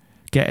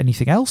get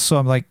anything else. So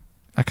I'm like,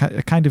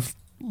 it kind of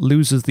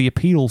loses the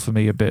appeal for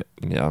me a bit.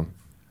 Yeah.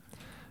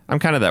 I'm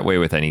kind of that way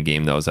with any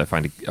game, though, is I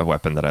find a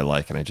weapon that I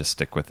like and I just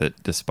stick with it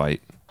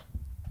despite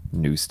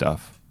new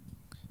stuff.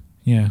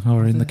 Yeah,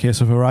 or in the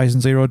case of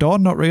Horizon Zero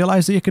Dawn, not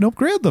realize that you can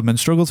upgrade them and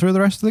struggle through the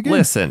rest of the game.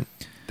 Listen,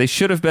 they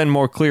should have been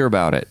more clear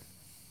about it.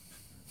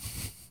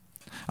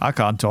 I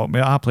can't talk,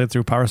 mate. I played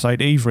through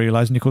Parasite Eve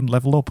realizing you couldn't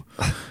level up.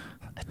 I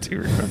do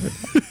remember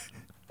that.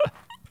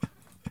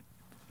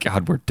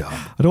 God, we're dumb.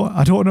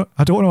 I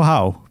don't know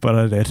how, but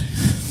I did.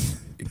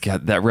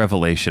 God, that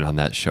revelation on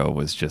that show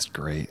was just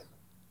great.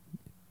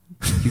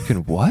 You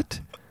can what?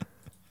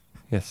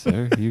 Yes,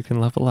 sir. You can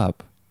level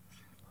up.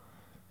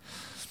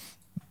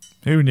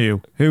 Who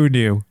knew? Who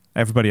knew?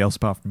 Everybody else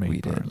apart from me, we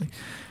apparently.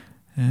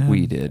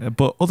 We did.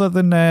 But other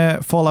than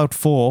Fallout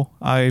 4,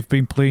 I've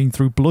been playing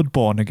through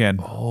Bloodborne again.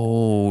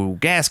 Oh,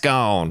 gas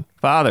gone.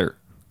 Father,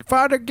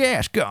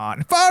 gas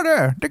gone.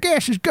 Father, the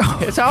gas is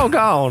gone. It's all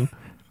gone.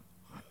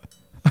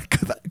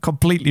 That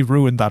completely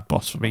ruined that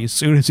boss for me as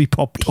soon as he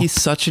popped up. He's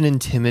such an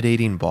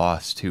intimidating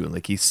boss, too.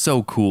 Like, he's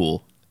so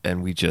cool,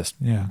 and we just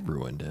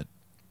ruined it.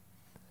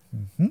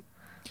 Mm-hmm.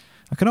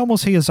 I can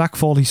almost hear Zach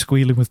Foley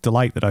squealing with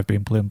delight that I've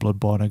been playing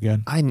Bloodborne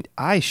again.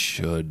 I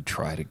should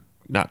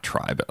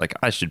but like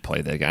I should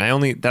play that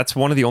again. That's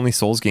one of the only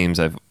Souls games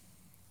I've,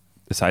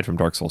 aside from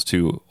Dark Souls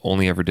 2,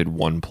 only ever did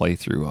one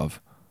playthrough of.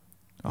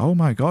 Oh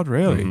my God,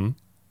 really?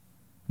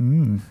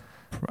 Mm-hmm.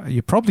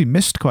 You probably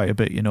missed quite a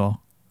bit, you know.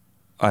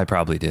 I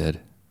probably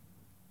did.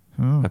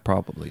 Oh. I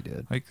probably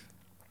did. Like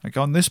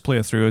on this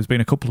playthrough, there's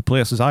been a couple of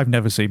places I've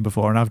never seen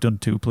before, and I've done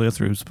 2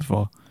 playthroughs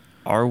before.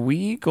 Are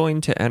we going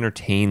to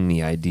entertain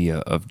the idea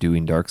of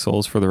doing Dark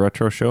Souls for the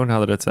Retro Show now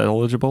that it's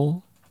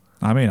eligible?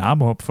 I mean,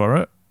 I'm up for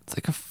it. It's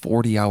like a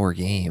 40-hour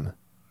game.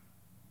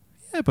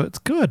 Yeah, but it's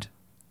good.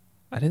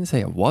 I didn't say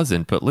it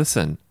wasn't, but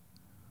listen.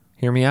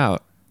 Hear me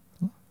out.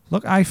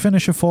 Look, I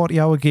finish a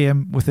 40-hour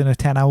game within a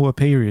 10-hour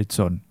period,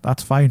 son.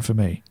 That's fine for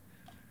me.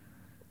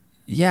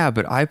 Yeah,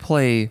 but I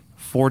play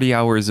 40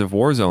 hours of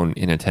Warzone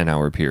in a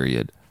 10-hour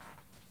period.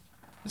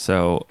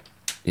 So,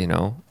 you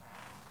know,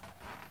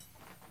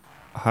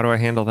 how do I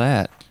handle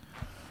that?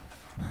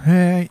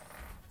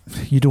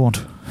 You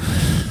don't.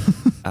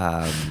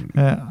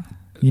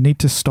 You need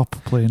to stop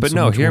playing. But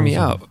no, hear me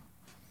out.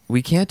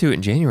 We can't do it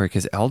in January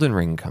because Elden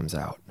Ring comes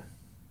out.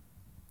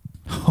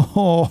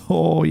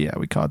 Oh, yeah,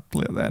 we can't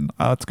play it then.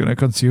 It's going to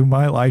consume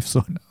my life,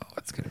 son. Oh,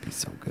 it's going to be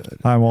so good.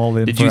 I'm all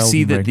in. Did you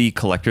see that the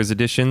collector's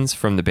editions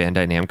from the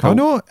Bandai Namco? Oh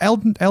no,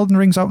 Elden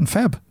Ring's out in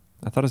Feb.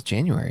 I thought it was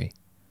January.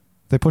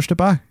 They pushed it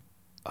back.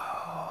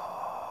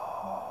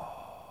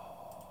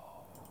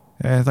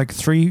 Like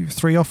 3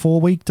 or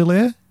 4 week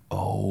delay.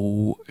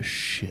 Oh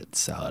shit,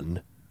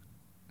 son.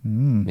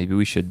 Maybe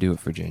we should do it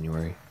for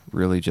January.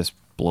 Really just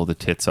blow the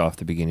tits off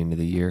the beginning of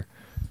the year.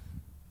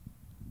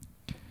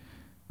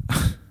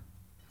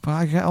 But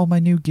I get all my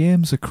new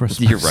games at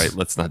Christmas. You're right.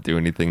 Let's not do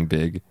anything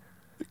big.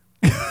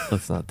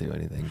 Let's not do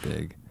anything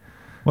big.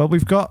 Well,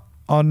 we've got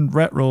on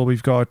Retro,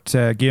 we've got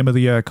Game of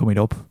the Year coming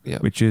up,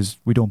 which is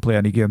we don't play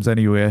any games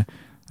anyway.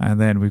 And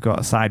then we've got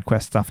a side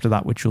quest after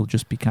that, which will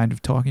just be kind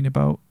of talking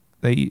about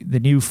the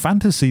new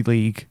Fantasy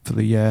League for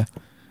the year.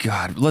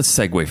 God, let's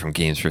segue from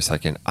games for a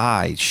second.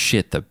 I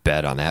shit the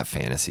bed on that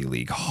Fantasy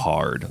League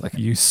hard. Like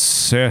you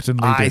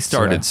certainly did. I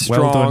started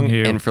strong,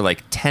 and for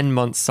like 10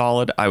 months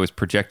solid, I was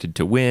projected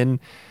to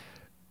win.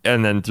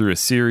 And then through a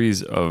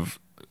series of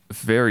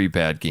very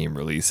bad game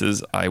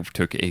releases, I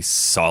took a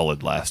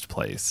solid last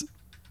place.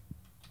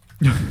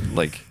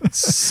 Like,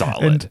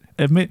 solid.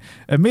 And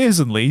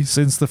amazingly,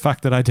 since the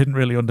fact that I didn't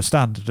really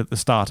understand it at the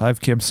start,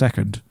 I've came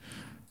second.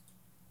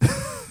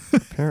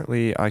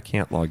 Apparently, I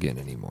can't log in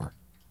anymore.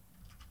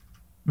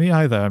 Me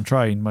either. I'm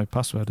trying. My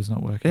password is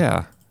not working.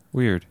 Yeah,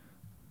 weird.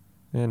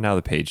 And now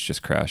the page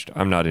just crashed.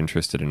 I'm not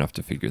interested enough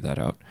to figure that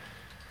out.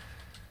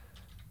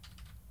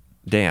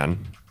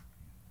 Dan.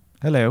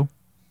 Hello.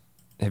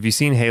 Have you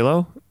seen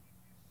Halo?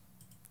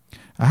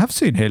 I have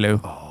seen Halo.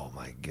 Oh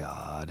my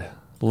God.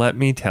 Let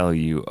me tell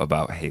you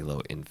about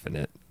Halo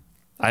Infinite.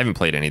 I haven't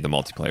played any of the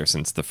multiplayer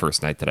since the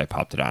first night that I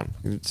popped it on.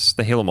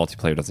 The Halo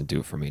multiplayer doesn't do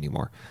it for me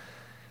anymore.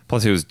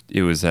 Plus,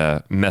 it was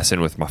messing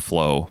with my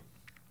flow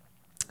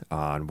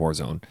on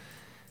Warzone.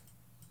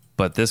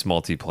 But this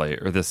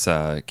multiplayer, or this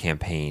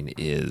campaign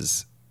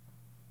is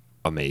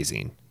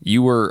amazing.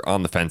 You were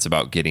on the fence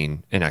about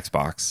getting an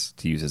Xbox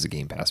to use as a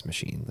Game Pass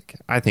machine. Like,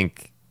 I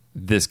think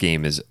this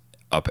game is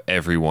up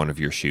every one of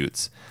your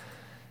shoots.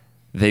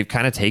 They've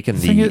kind of taken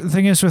the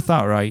thing is with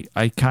that, right?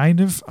 I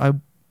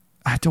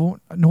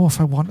don't know if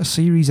I want a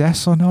Series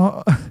S or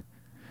not.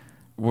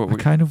 I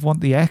kind of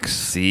want the X.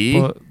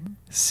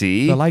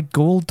 See? They're like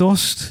gold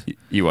dust.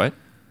 You what?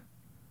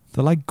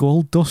 They're like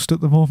gold dust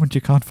at the moment. You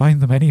can't find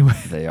them anywhere.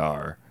 They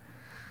are.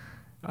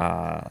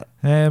 I've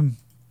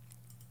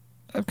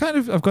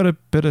got a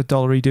bit of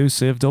dollary-do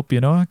saved up.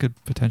 You know, I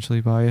could potentially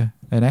buy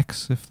an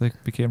X if they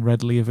became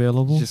readily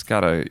available.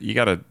 You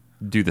gotta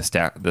do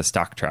the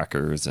stock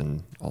trackers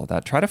and all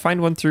that. Try to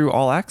find one through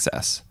All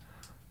Access.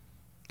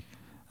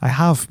 I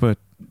have, but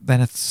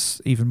then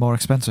it's even more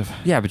expensive.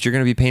 Yeah, but you're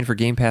going to be paying for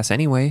Game Pass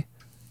anyway.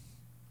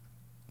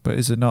 But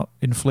is it not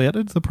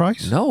inflated, the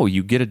price? No,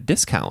 you get a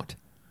discount.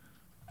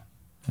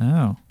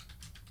 Oh.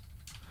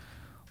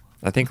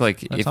 I think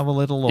Let's have a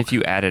little look. If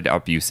you add it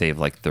up, you save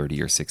like $30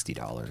 or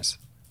 $60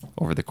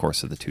 over the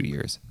course of the 2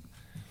 years.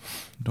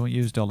 Don't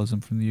use dollars.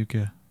 I'm from the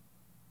UK.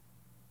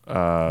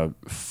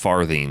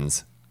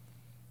 Farthings.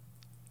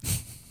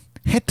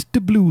 Het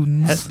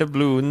doubloons. Het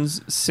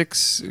doubloons.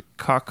 6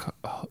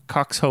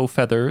 coxhoe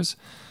feathers.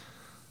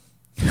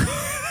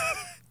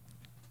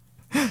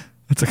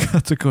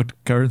 That's a good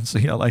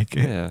currency. I like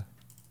it. Yeah.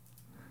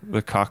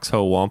 The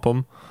coxhoe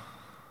wampum.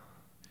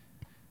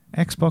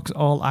 Xbox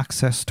All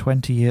Access,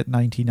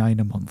 $28.99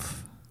 a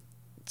month.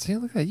 See,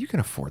 look at that. You can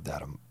afford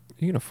that.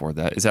 You can afford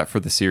that. Is that for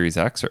the Series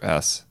X or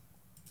S?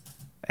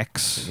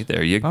 X. See,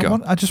 there you go.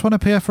 I just want to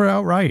pay for it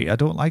outright. I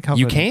don't like having...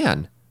 You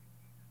can.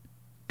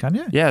 Can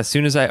you? Yeah, as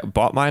soon as I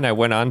bought mine, I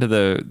went onto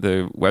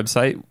the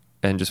website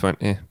and just went,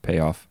 pay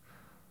off.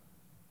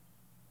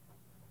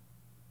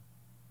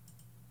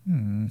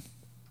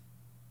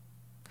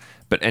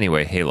 But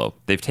anyway, Halo.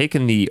 They've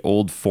taken the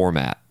old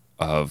format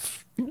of...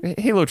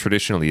 Halo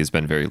traditionally has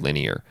been very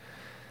linear.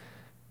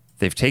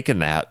 They've taken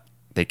that.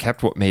 They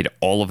kept what made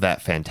all of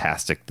that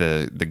fantastic.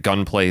 The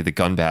gunplay, the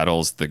gun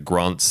battles, the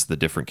grunts, the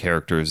different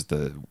characters,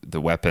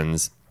 the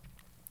weapons.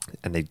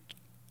 And they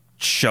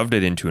shoved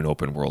it into an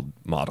open world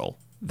model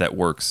that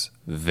works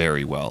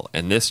very well.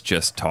 And this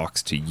just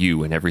talks to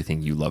you and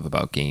everything you love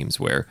about games,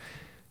 where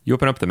you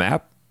open up the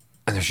map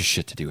and there's just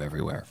shit to do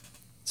everywhere.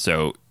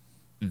 So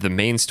the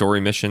main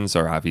story missions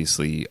are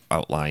obviously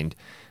outlined,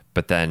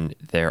 but then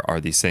there are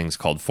these things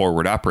called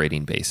forward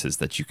operating bases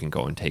that you can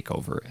go and take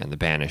over. And the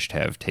Banished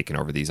have taken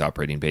over these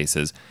operating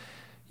bases.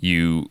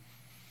 You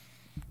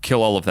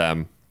kill all of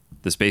them.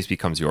 The space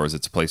becomes yours.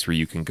 It's a place where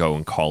you can go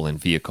and call in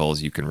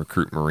vehicles. You can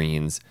recruit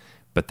Marines.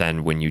 But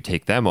then when you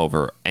take them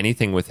over,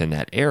 anything within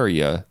that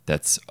area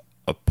that's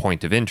a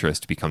point of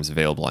interest becomes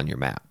available on your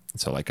map.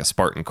 So like a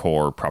Spartan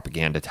Corps,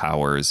 propaganda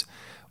towers,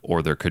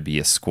 or there could be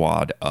a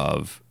squad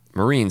of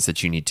Marines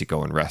that you need to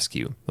go and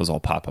rescue. Those all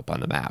pop up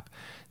on the map.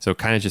 So it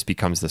kind of just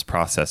becomes this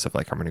process of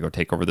like, I'm going to go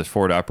take over this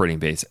forward operating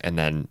base, and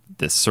then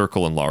this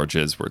circle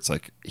enlarges where it's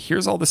like,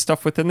 here's all the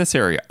stuff within this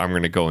area I'm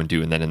going to go and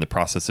do. And then in the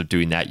process of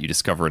doing that, you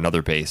discover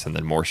another base and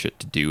then more shit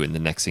to do. And the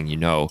next thing you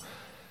know,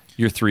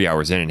 you're 3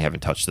 hours in and you haven't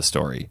touched the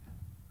story.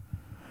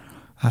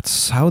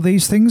 That's how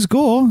these things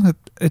go.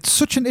 It's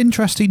such an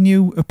interesting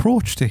new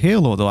approach to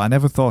Halo, though. I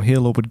never thought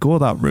Halo would go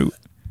that route.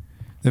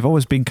 They've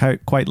always been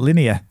quite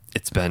linear.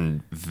 It's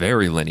been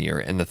very linear,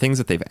 and the things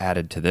that they've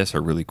added to this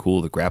are really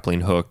cool. The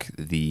grappling hook,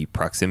 the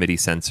proximity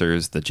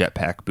sensors, the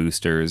jetpack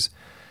boosters.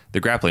 The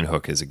grappling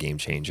hook is a game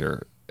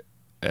changer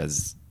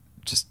as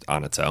just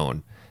on its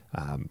own.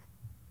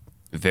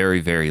 Very,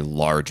 very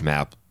large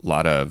map. A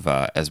lot of,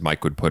 as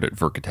Mike would put it,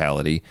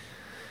 versatility.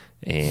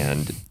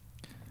 And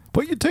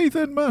put your teeth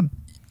in, man.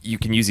 You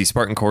can use these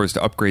Spartan cores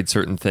to upgrade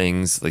certain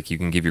things. Like you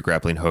can give your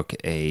grappling hook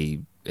a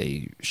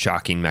a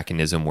shocking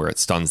mechanism where it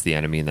stuns the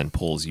enemy and then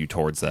pulls you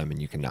towards them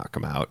and you can knock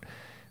them out.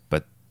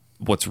 But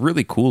what's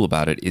really cool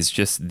about it is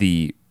just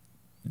the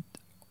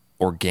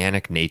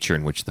organic nature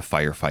in which the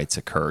firefights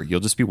occur. You'll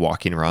just be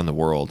walking around the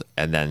world,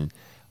 and then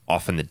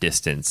off in the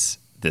distance,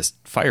 this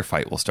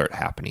firefight will start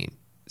happening.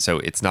 So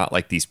it's not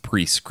like these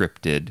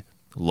pre-scripted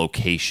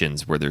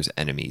locations where there's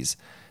enemies.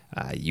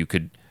 You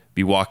could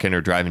be walking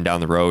or driving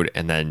down the road,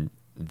 and then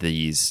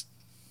these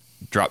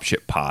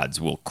dropship pods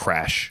will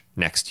crash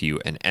next to you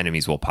and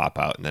enemies will pop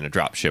out, and then a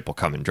dropship will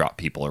come and drop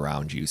people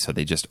around you. So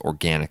they just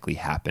organically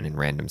happen in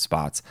random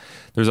spots.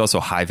 There's also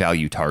high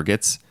value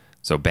targets,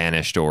 so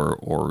banished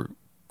or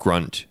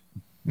grunt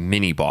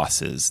mini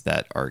bosses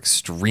that are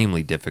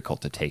extremely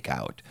difficult to take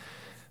out.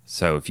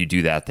 So if you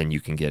do that, then you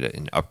can get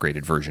an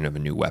upgraded version of a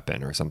new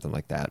weapon or something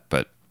like that.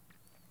 But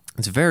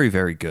it's very,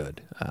 very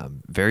good,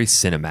 very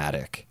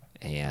cinematic.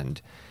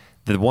 And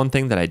the one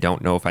thing that I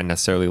don't know if I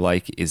necessarily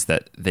like is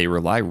that they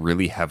rely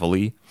really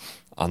heavily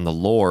on the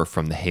lore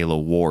from the Halo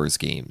Wars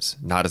games,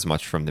 not as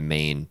much from the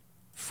main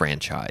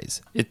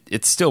franchise.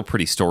 It's still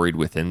pretty storied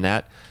within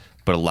that,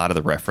 but a lot of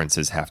the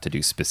references have to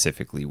do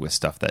specifically with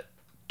stuff that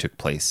took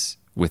place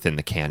within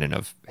the canon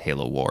of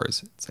Halo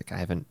Wars. It's like I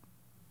haven't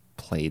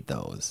played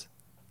those.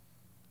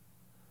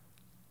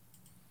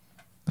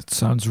 That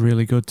sounds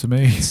really good to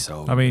me. It's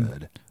so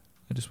good.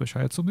 I just wish I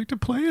had something to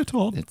play it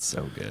on. It's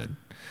so good.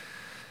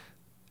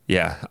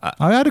 Yeah.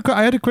 I had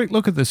a quick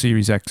look at the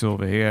Series X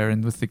over here,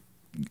 and with the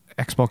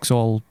Xbox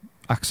All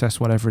Access,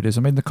 whatever it is.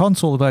 I mean, the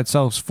console by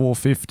itself is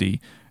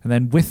 $450, and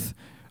then with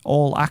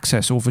All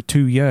Access over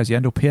 2 years, you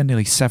end up paying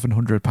nearly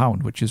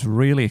 £700, which is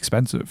really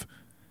expensive.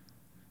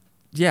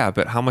 Yeah,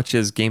 but how much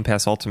is Game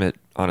Pass Ultimate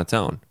on its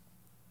own?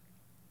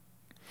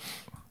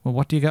 Well,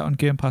 what do you get on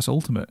Game Pass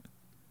Ultimate?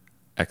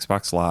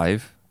 Xbox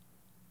Live,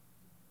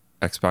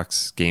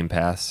 Xbox Game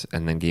Pass,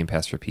 and then Game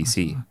Pass for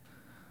PC.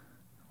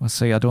 Well,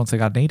 see, I don't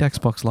think I'd need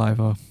Xbox Live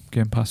or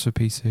Game Pass for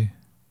PC.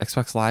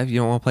 Xbox Live?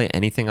 You don't want to play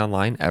anything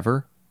online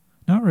ever?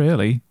 Not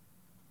really.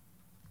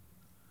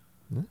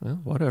 Well,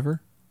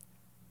 whatever.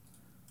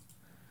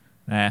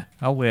 Nah,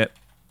 I'll wait.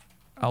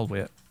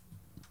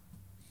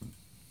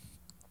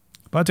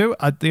 But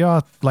they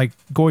are, like,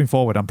 going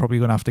forward, I'm probably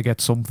going to have to get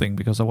something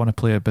because I want to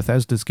play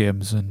Bethesda's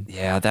games. And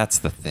yeah, that's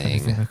the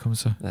thing. That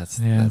comes to, that's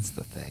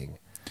the thing.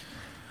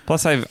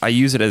 Plus, I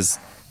use it as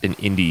an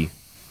indie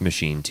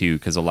machine, too,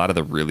 because a lot of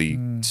the really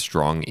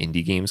strong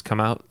indie games come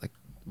out. Like,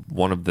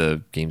 one of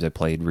the games I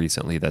played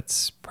recently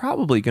that's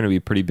probably going to be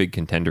a pretty big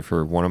contender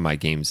for one of my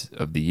games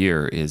of the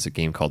year is a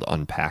game called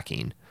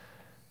Unpacking.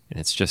 And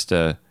it's just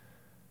a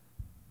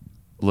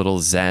little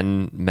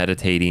Zen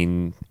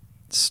meditating,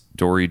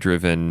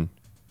 story-driven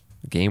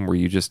game where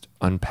you just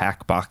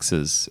unpack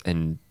boxes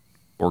and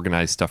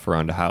organize stuff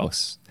around a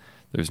house.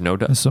 There's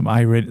some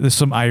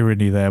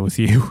irony there with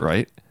you,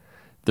 right?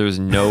 There's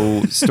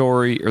no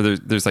story, or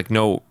there's like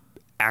no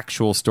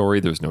actual story.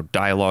 There's no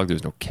dialogue.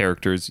 There's no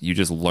characters. You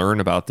just learn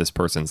about this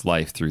person's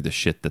life through the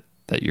shit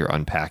that you're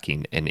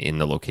unpacking and in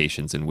the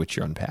locations in which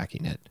you're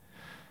unpacking it.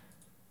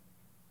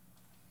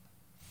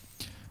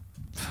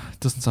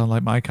 Doesn't sound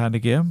like my kind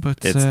of game,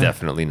 but it's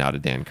definitely not a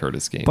Dan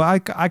Curtis game.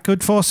 But I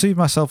could foresee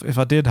myself, if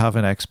I did have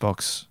an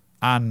Xbox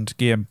and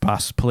Game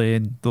Pass,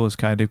 playing those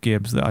kind of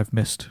games that I've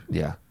missed.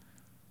 Yeah.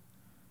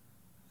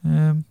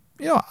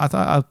 Yeah,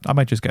 I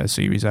might just get a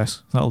Series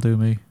S. That'll do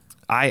me.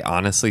 I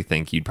honestly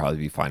think you'd probably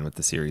be fine with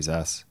the Series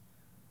S.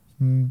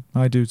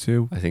 I do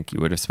too. I think you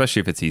would, especially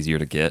if it's easier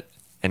to get.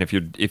 And if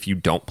you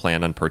don't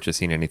plan on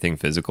purchasing anything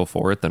physical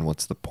for it, then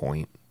what's the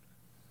point?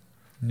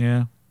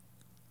 Yeah.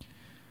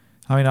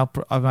 I mean,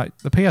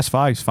 the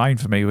PS5 is fine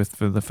for me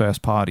for the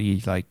first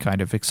party, like,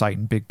 kind of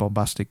exciting, big,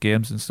 bombastic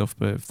games and stuff.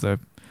 But if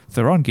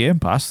they're on Game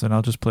Pass, then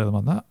I'll just play them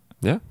on that.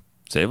 Yeah,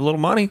 save a little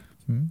money.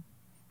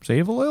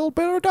 Save a little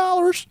bit of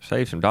dollars.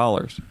 Save some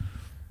dollars.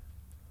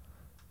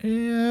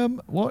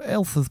 What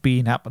else has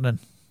been happening?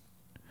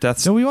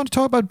 So we want to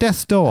talk about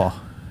Death's Door.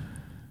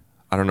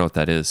 I don't know what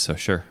that is, so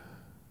sure.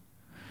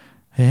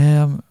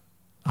 I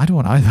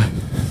don't either.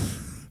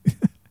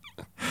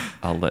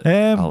 I'll let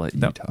you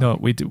talk. No,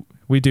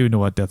 we do know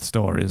what Death's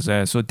Door is.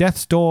 So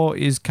Death's Door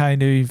is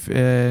kind of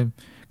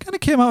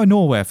came out of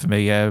nowhere for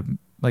me.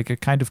 Like a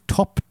kind of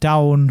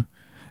top-down,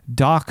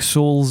 Dark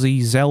Souls-y,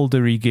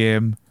 Zelda-y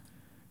game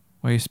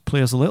where you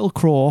play as a little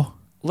crow.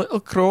 Little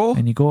crow?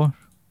 And you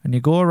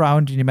go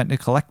around and you're meant to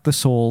collect the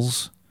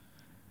souls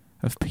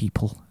of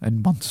people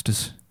and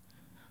monsters.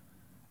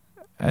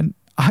 And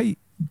I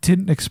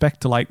didn't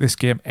expect to like this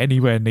game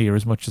anywhere near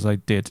as much as I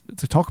did.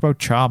 To talk about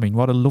charming,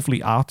 what a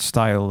lovely art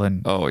style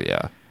and oh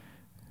yeah,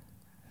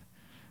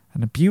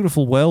 and a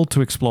beautiful world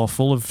to explore,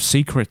 full of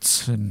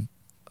secrets and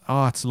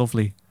it's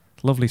lovely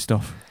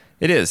stuff.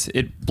 It is.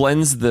 It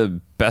blends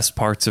the best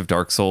parts of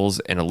Dark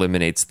Souls and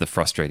eliminates the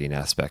frustrating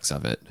aspects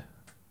of it.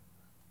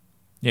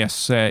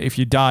 Yes, if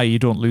you die, you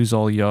don't lose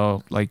all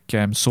your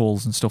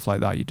souls and stuff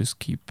like that. You just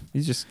keep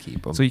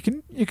them. So you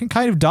can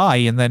kind of die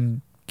and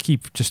then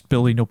keep just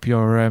building up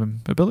your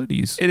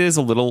abilities. It is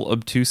a little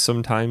obtuse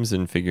sometimes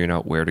in figuring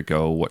out where to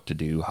go, what to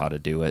do, how to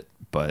do it,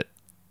 but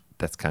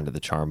that's kind of the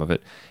charm of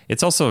it.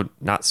 It's also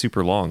not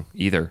super long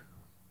either.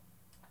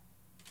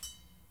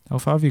 How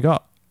far have you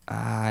got?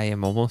 I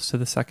am almost to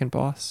the second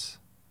boss.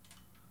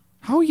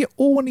 How are you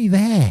only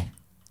there?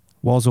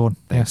 Warzone.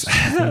 Thanks.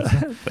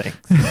 Yes. Thanks.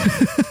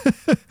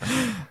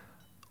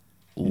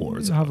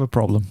 Warzone. Have a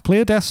problem.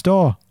 Play Death's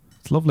Door.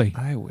 It's lovely.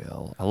 I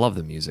will. I love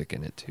the music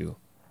in it too.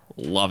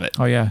 Love it.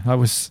 Oh yeah,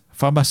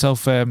 found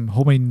myself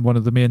humming one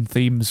of the main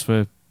themes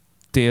for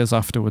days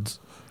afterwards.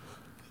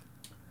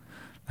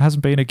 There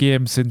hasn't been a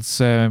game since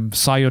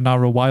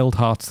Sayonara Wild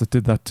Hearts that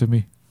did that to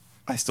me.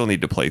 I still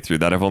need to play through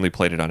that. I've only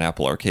played it on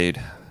Apple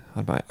Arcade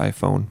on my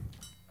iPhone.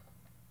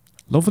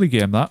 Lovely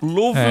game, that.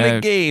 Lovely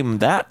game,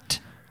 that.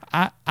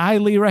 I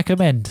highly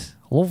recommend.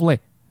 Lovely.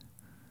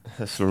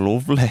 That's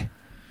lovely.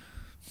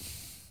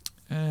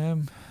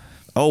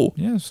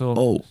 Yeah,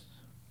 so...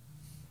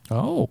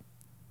 Oh.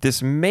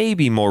 This may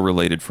be more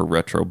related for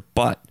retro,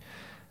 but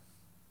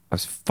I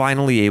was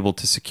finally able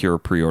to secure a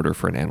pre-order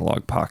for an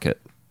Analog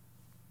Pocket.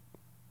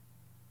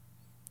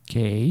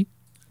 Okay.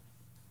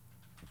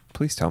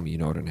 Please tell me you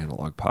know what an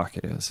Analog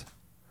Pocket is.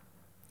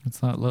 It's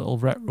that little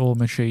retro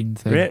machine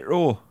thing.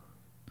 Retro.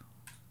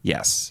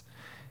 Yes.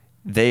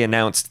 They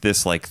announced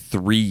this like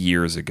 3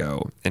 years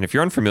ago. And if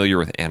you're unfamiliar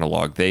with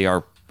Analog, they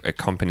are a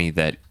company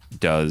that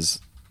does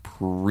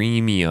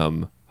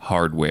premium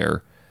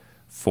hardware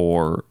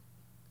for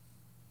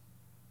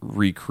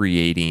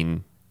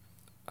recreating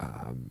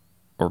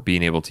or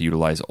being able to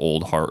utilize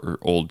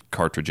old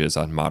cartridges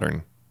on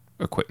modern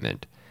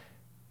equipment.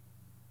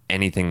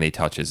 Anything they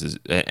touch is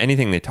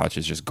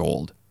just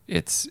gold.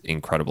 It's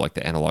incredible, like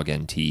the Analog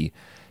NT.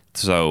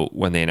 So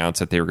when they announced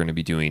that they were going to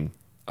be doing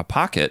a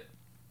Pocket,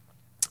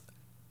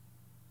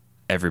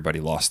 everybody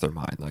lost their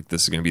mind. Like,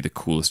 this is going to be the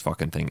coolest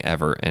fucking thing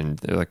ever. And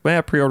they're like,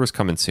 well, pre-order's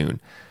coming soon.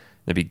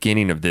 The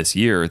beginning of this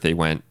year, they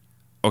went,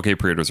 okay,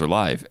 pre-orders are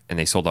live, and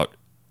they sold out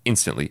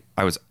instantly.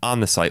 I was on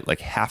the site like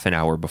half an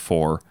hour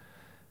before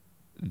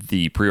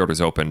the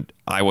pre-orders opened.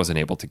 I wasn't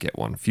able to get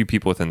one. A few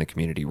people within the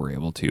community were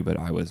able to, but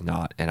I was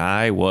not, and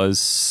I was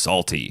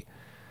salty.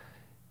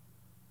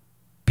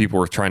 People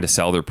were trying to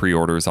sell their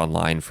pre-orders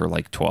online for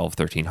like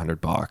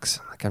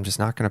 $1,200-$1,300. Like, I'm just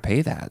not going to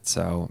pay that.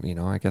 So,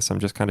 I guess I'm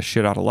just kind of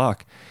shit out of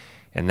luck.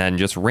 And then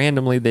just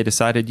randomly they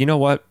decided, you know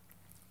what?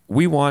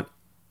 We want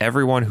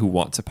everyone who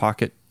wants a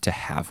Pocket to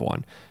have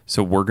one.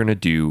 So we're going to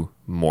do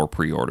more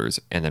pre-orders,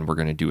 and then we're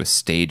going to do a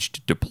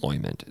staged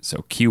deployment.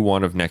 So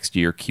Q1 of next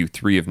year,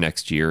 Q3 of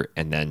next year,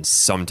 and then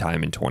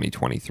sometime in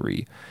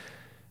 2023.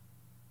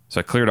 So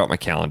I cleared out my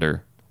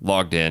calendar,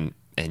 logged in,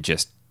 and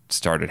just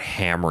started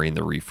hammering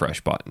the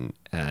refresh button.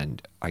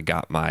 And I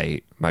got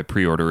my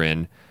pre-order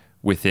in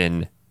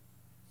within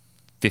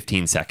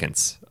 15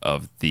 seconds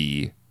of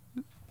the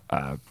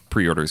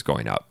pre-orders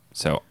going up.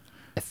 So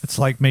it's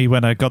like me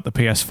when I got the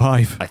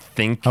PS5. I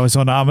think I was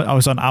on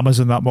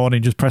Amazon that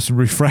morning, just pressing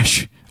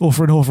refresh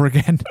over and over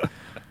again.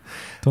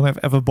 Don't think I've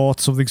ever bought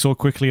something so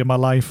quickly in my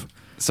life.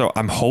 So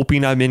I'm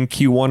hoping I'm in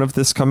Q1 of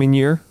this coming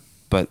year,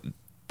 but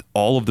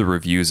all of the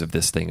reviews of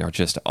this thing are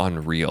just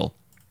unreal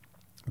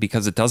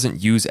because it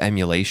doesn't use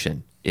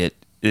emulation.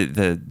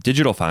 The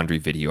Digital Foundry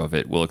video of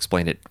it will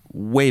explain it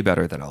way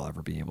better than I'll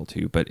ever be able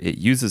to, but it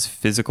uses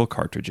physical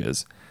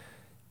cartridges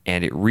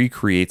and it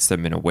recreates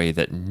them in a way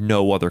that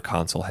no other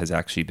console has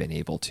actually been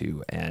able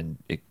to. And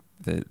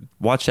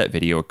watch that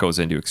video. It goes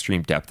into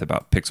extreme depth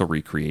about pixel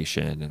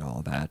recreation and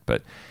all that.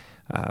 But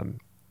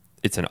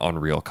it's an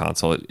unreal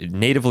console.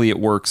 Natively, it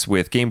works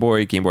with Game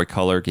Boy, Game Boy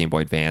Color, Game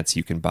Boy Advance.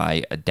 You can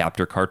buy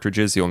adapter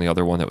cartridges. The only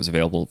other one that was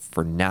available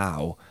for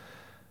now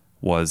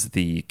was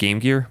the Game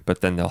Gear. But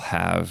then they'll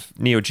have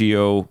Neo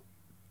Geo,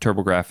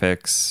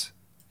 TurboGrafx,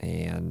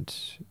 and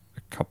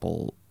a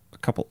couple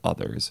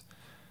others.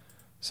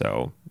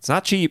 So it's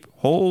not cheap.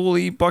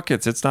 Holy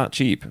buckets, it's not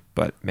cheap.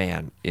 But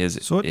man,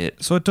 So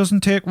it doesn't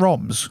take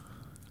ROMs?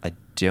 I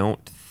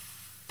don't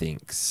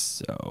think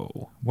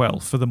so. Well,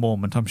 for the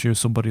moment, I'm sure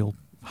somebody will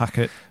hack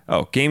it.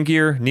 Oh, Game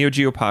Gear, Neo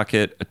Geo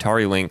Pocket,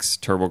 Atari Lynx,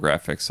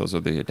 TurboGrafx. Those are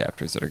the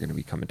adapters that are going to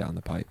be coming down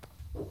the pipe.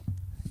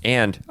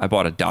 And I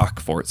bought a dock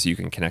for it so you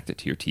can connect it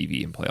to your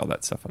TV and play all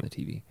that stuff on the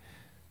TV.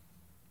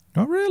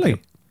 Oh, really? Yep.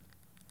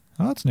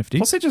 Oh, that's nifty.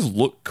 Plus, they just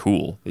look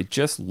cool. They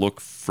just look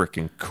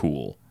freaking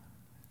cool.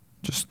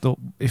 Just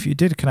if you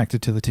did connect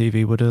it to the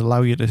TV, would it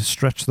allow you to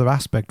stretch the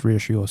aspect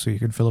ratio so you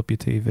can fill up your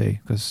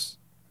TV? Because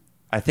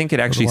I think it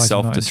actually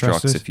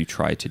self-destructs if you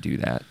try to do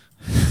that.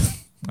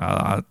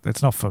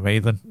 It's not for me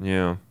then.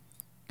 Yeah.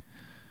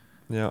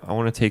 I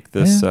want to take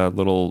this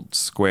little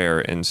square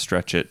and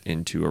stretch it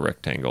into a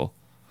rectangle.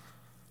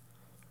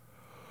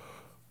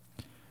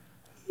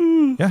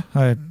 Yeah,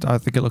 I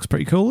think it looks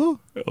pretty cool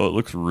though. Oh, it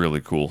looks really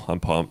cool. I'm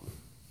pumped.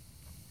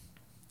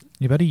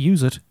 You better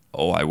use it.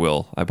 Oh, I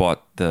will. I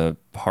bought the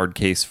hard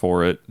case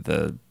for it,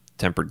 the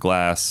tempered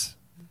glass,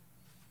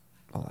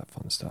 all that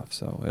fun stuff.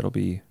 So it'll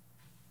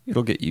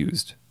get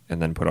used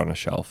and then put on a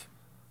shelf.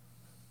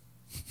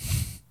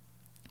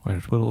 Where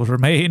it will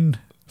remain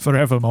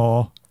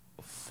forevermore.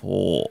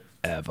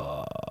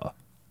 Forever.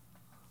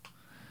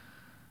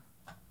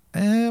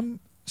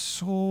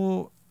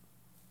 So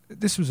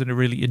this was a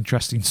really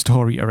interesting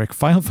story, Eric.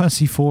 Final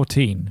Fantasy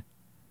XIV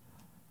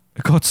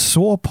got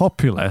so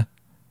popular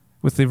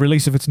with the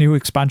release of its new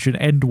expansion,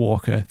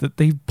 Endwalker, that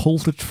they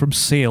pulled it from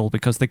sale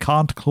because they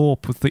can't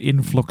cope with the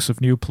influx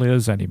of new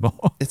players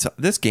anymore.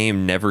 This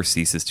game never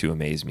ceases to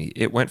amaze me.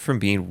 It went from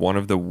being one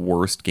of the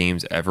worst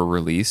games ever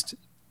released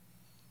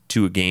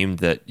to a game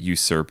that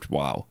usurped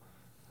WoW.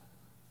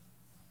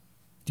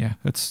 Yeah,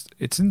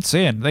 it's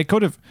insane. They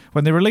could have,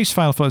 when they released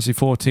Final Fantasy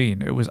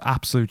XIV, it was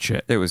absolute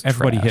shit. It was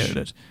everybody trash. hated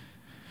it.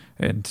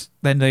 And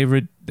then they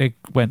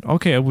went,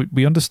 okay,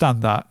 we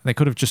understand that. They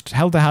could have just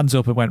held their hands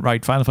up and went,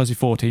 right, Final Fantasy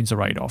XIV's a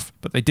write-off.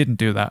 But they didn't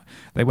do that.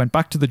 They went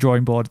back to the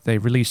drawing board. They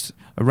released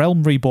A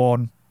Realm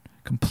Reborn,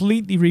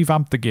 completely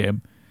revamped the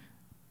game.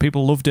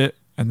 People loved it.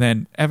 And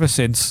then ever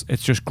since,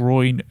 it's just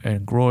growing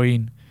and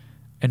growing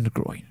and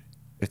growing.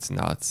 It's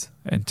nuts.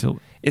 Until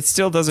it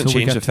still doesn't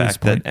change the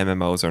fact that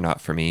MMOs are not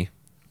for me.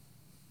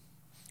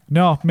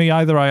 No, me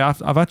either.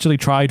 I've actually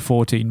tried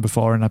 14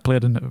 before, and I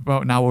played in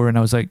about an hour, and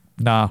I was like,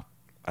 nah.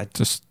 I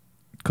just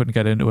couldn't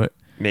get into it.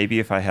 Maybe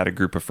if I had a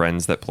group of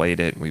friends that played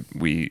it, and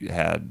we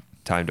had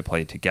time to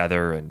play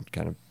together and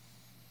kind of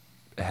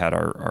had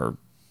our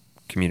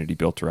community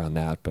built around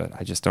that, but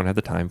I just don't have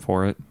the time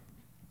for it.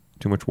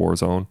 Too much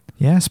Warzone.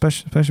 Yeah,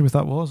 especially with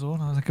that Warzone.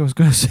 I was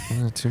going to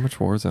say. Too much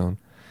Warzone.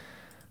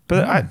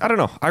 But yeah. I don't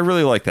know. I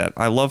really like that.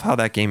 I love how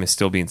that game is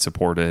still being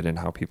supported and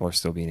how people are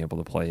still being able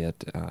to play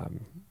it.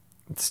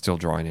 It's still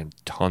drawing in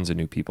tons of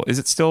new people. Is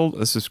it still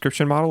a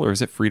subscription model, or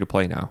is it free to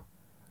play now?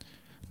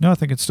 No, I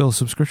think it's still a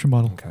subscription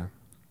model. Okay.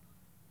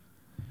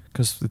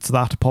 Because it's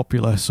that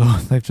popular, so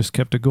they've just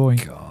kept it going.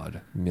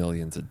 God,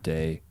 millions a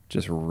day,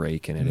 just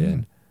raking it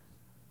in.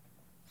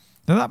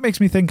 Now that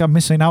makes me think I'm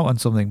missing out on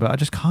something, but I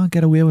just can't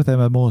get away with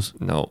MMOs.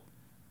 No,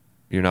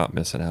 you're not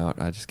missing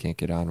out. I just can't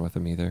get on with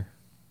them either.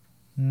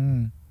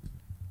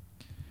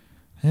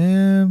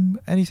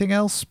 Anything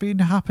else been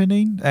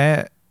happening?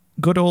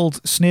 Good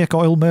old snake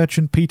oil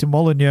merchant Peter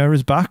Molyneux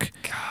is back.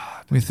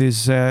 God. With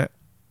his...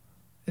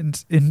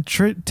 In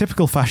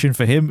typical fashion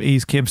for him,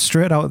 he's came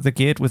straight out of the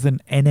gate with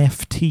an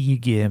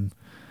NFT game.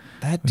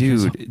 That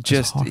dude,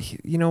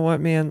 you know what,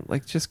 man?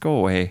 Like, just go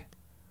away.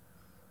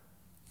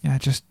 Yeah,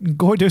 just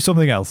go do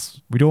something else.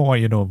 We don't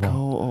want you no more.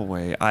 Go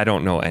away. I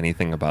don't know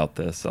anything about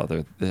this.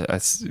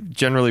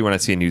 Generally, when I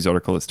see a news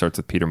article that starts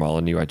with Peter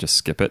Molyneux, I just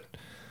skip it.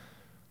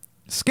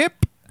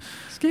 Skip.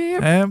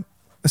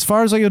 As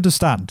far as I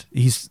understand,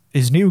 his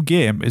new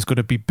game is going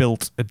to be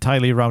built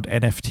entirely around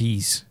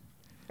NFTs,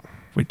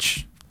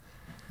 which...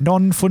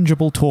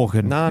 Non-fungible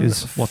token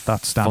is what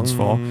that stands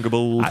for.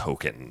 Non-fungible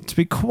token. To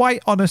be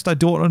quite honest, I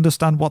don't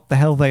understand what the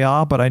hell they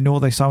are, but I know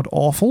they sound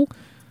awful.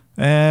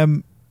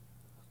 So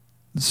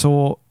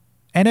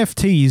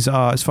NFTs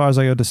are, as far as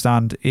I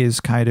understand, is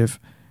kind of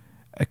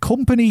a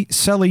company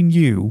selling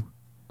you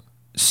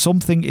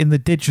something in the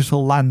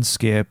digital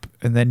landscape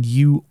and then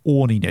you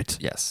owning it.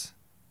 Yes.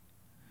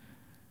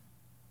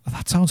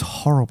 That sounds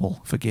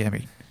horrible for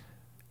gaming.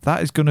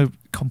 That is going to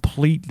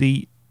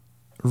completely...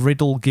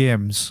 riddle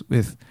games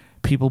with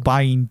people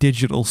buying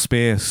digital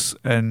space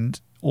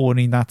and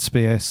owning that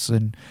space,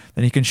 and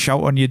then you can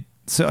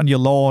sit on your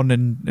lawn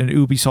in an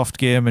Ubisoft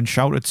game and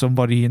shout at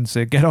somebody and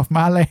say, "Get off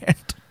my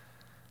land."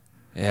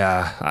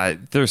 Yeah,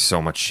 there's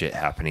so much shit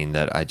happening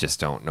that I just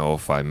don't know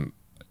if I'm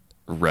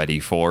ready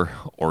for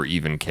or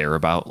even care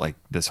about. Like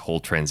this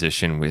whole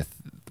transition with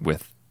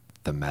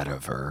the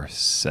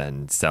metaverse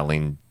and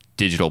selling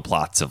digital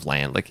plots of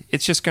land. Like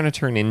it's just going to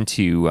turn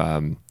into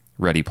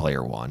Ready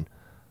Player One.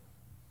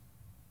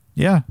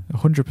 Yeah,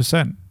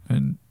 100%.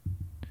 And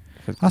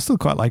I still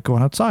quite like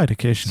going outside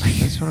occasionally.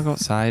 I just want to go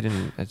outside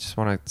and I just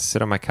want to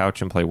sit on my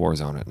couch and play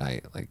Warzone at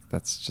night. Like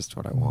that's just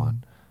what I want.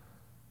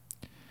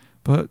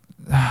 But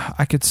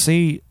I could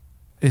see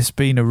it's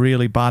been a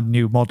really bad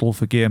new model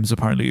for games.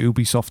 Apparently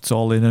Ubisoft's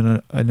all in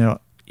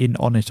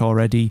on it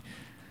already.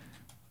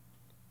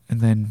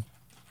 And then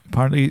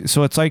apparently,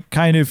 so it's like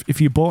kind of,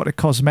 if you bought a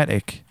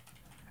cosmetic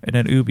in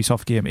an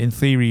Ubisoft game, in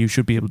theory you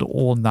should be able to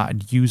own that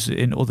and use it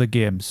in other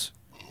games.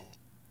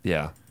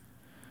 Yeah.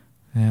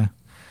 I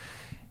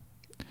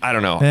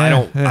don't know.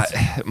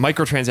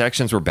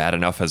 Microtransactions were bad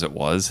enough as it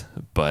was,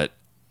 but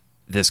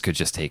this could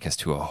just take us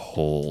to a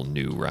whole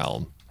new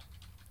realm.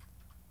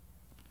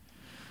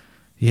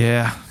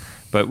 Yeah.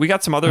 But we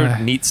got some other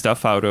neat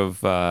stuff out of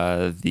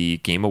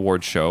the Game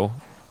Awards show.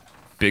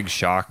 Big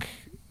shock.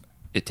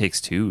 It Takes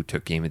Two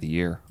took Game of the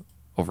Year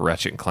over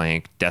Ratchet &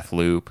 Clank,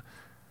 Deathloop.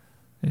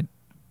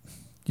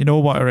 You know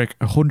what, Eric?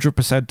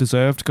 100%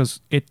 deserved, because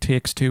It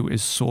Takes Two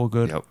is so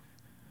good. Yep.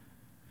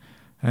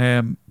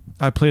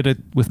 I played it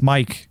with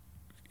Mike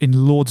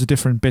in loads of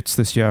different bits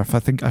this year.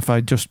 If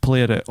I just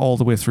played it all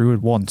the way through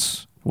at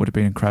once, it would have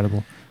been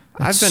incredible.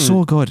 It's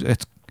so good.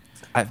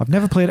 I've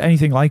never played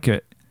anything like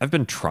it. I've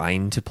been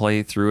trying to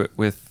play through it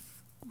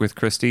with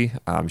Christy.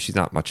 She's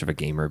not much of a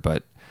gamer,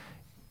 but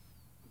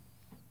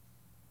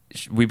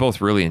we both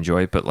really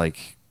enjoy it. But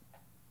like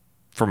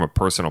from a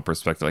personal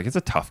perspective, like it's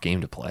a tough game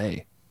to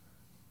play.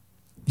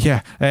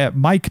 Yeah,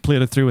 Mike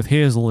played it through with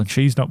Hazel, and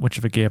she's not much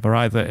of a gamer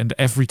either. And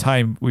every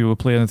time we were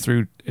playing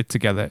through it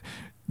together,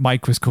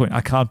 Mike was going,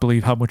 I can't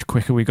believe how much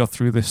quicker we got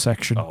through this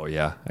section. Oh,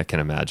 yeah. I can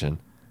imagine.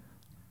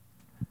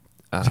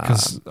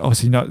 Because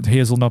obviously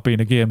Hazel not being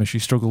a gamer, she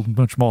struggled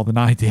much more than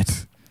I did.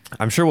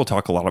 I'm sure we'll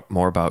talk a lot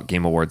more about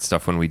Game Awards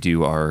stuff when we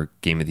do our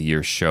Game of the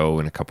Year show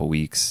in a couple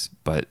weeks.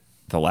 But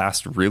the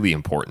last really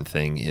important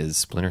thing is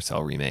Splinter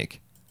Cell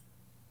Remake.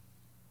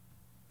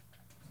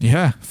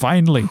 Yeah,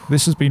 finally.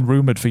 This has been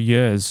rumored for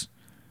years.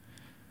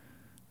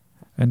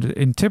 And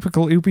in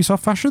typical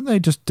Ubisoft fashion, they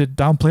just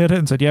downplayed it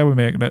and said, yeah, we're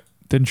making it.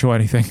 Didn't show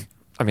anything.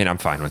 I mean, I'm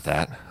fine with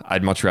that.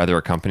 I'd much rather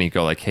a company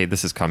go like, hey,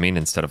 this is coming,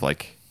 instead of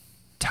like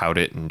tout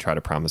it and try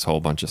to promise a whole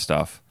bunch of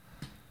stuff.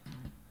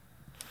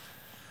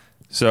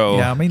 So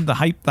yeah, I mean, the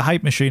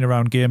hype machine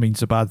around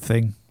gaming's a bad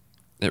thing.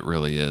 It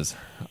really is.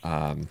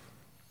 But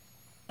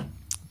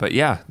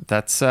yeah,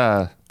 that's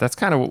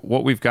kind of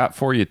what we've got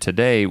for you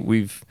today.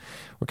 We're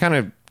kind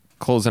of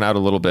closing out a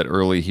little bit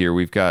early here.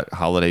 We've got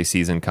holiday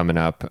season coming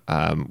up.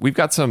 We've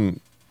got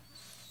some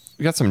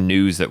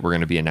news that we're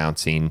going to be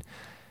announcing,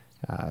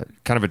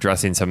 kind of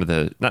addressing some of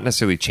the, not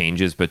necessarily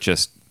changes, but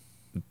just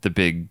the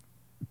big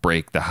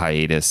break, the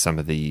hiatus, some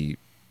of the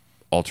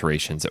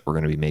alterations that we're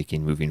going to be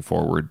making moving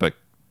forward. But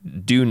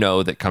do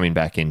know that coming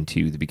back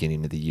into the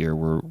beginning of the year,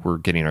 we're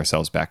getting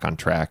ourselves back on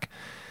track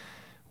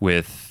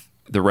with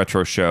the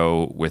retro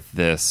show, with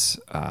this.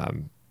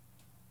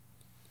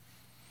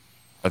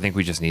 I think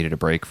we just needed a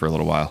break for a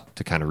little while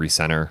to kind of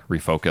recenter,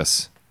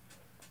 refocus,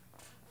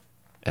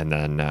 and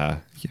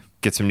then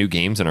get some new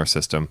games in our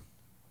system.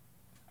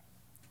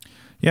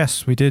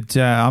 Yes, we did.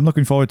 I'm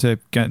looking forward to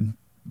getting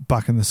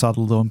back in the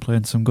saddle, though, and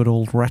playing some good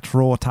old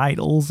retro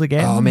titles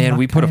again. Oh, man,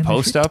 we put a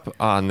post up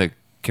on the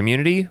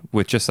community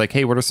with just like,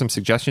 hey, what are some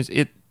suggestions?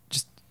 It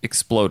just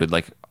exploded,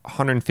 like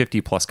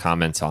 150 plus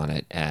comments on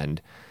it,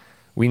 and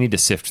we need to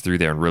sift through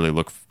there and really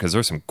look, because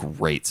there's some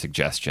great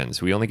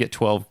suggestions. We only get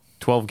 12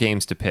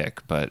 games to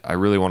pick, but I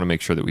really want to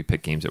make sure that we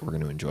pick games that we're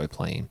going to enjoy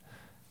playing.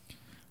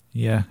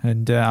 Yeah,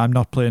 and I'm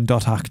not playing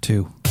 .hack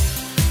 2.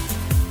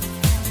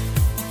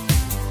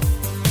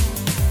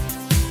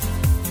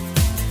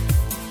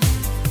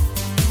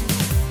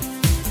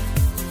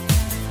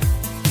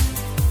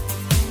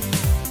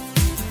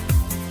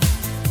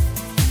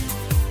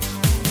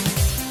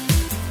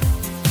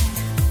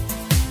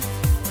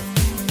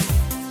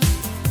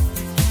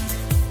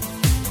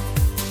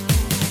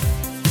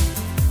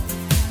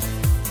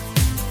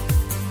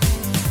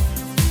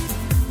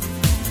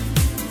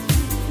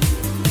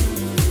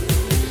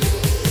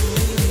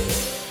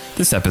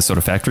 This episode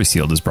of Factory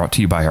Sealed is brought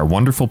to you by our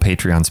wonderful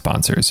Patreon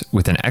sponsors,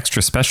 with an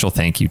extra special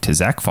thank you to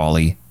Zach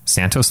Foley,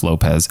 Santos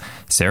Lopez,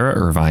 Sarah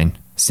Irvine,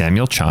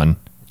 Samuel Chun,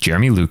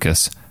 Jeremy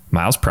Lucas,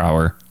 Miles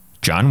Prower,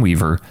 John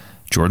Weaver,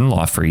 Jordan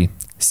Lawfrey,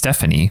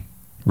 Stephanie,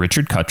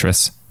 Richard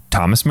Cuttress,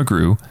 Thomas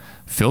McGrew,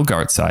 Phil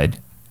Gartside,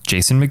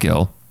 Jason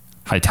McGill,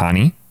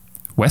 Haitani,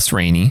 Wes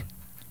Rainey,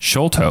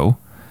 Sholto,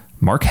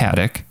 Mark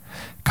Haddock,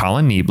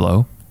 Colin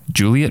Neblo,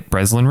 Juliet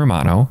Breslin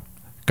Romano,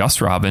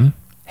 Gus Robin,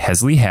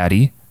 Hesley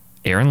Hattie,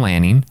 Aaron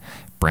Lanning,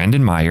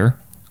 Brandon Meyer,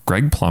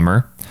 Greg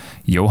Plummer,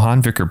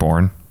 Johan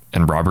Vickerborn,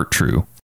 and Robert True.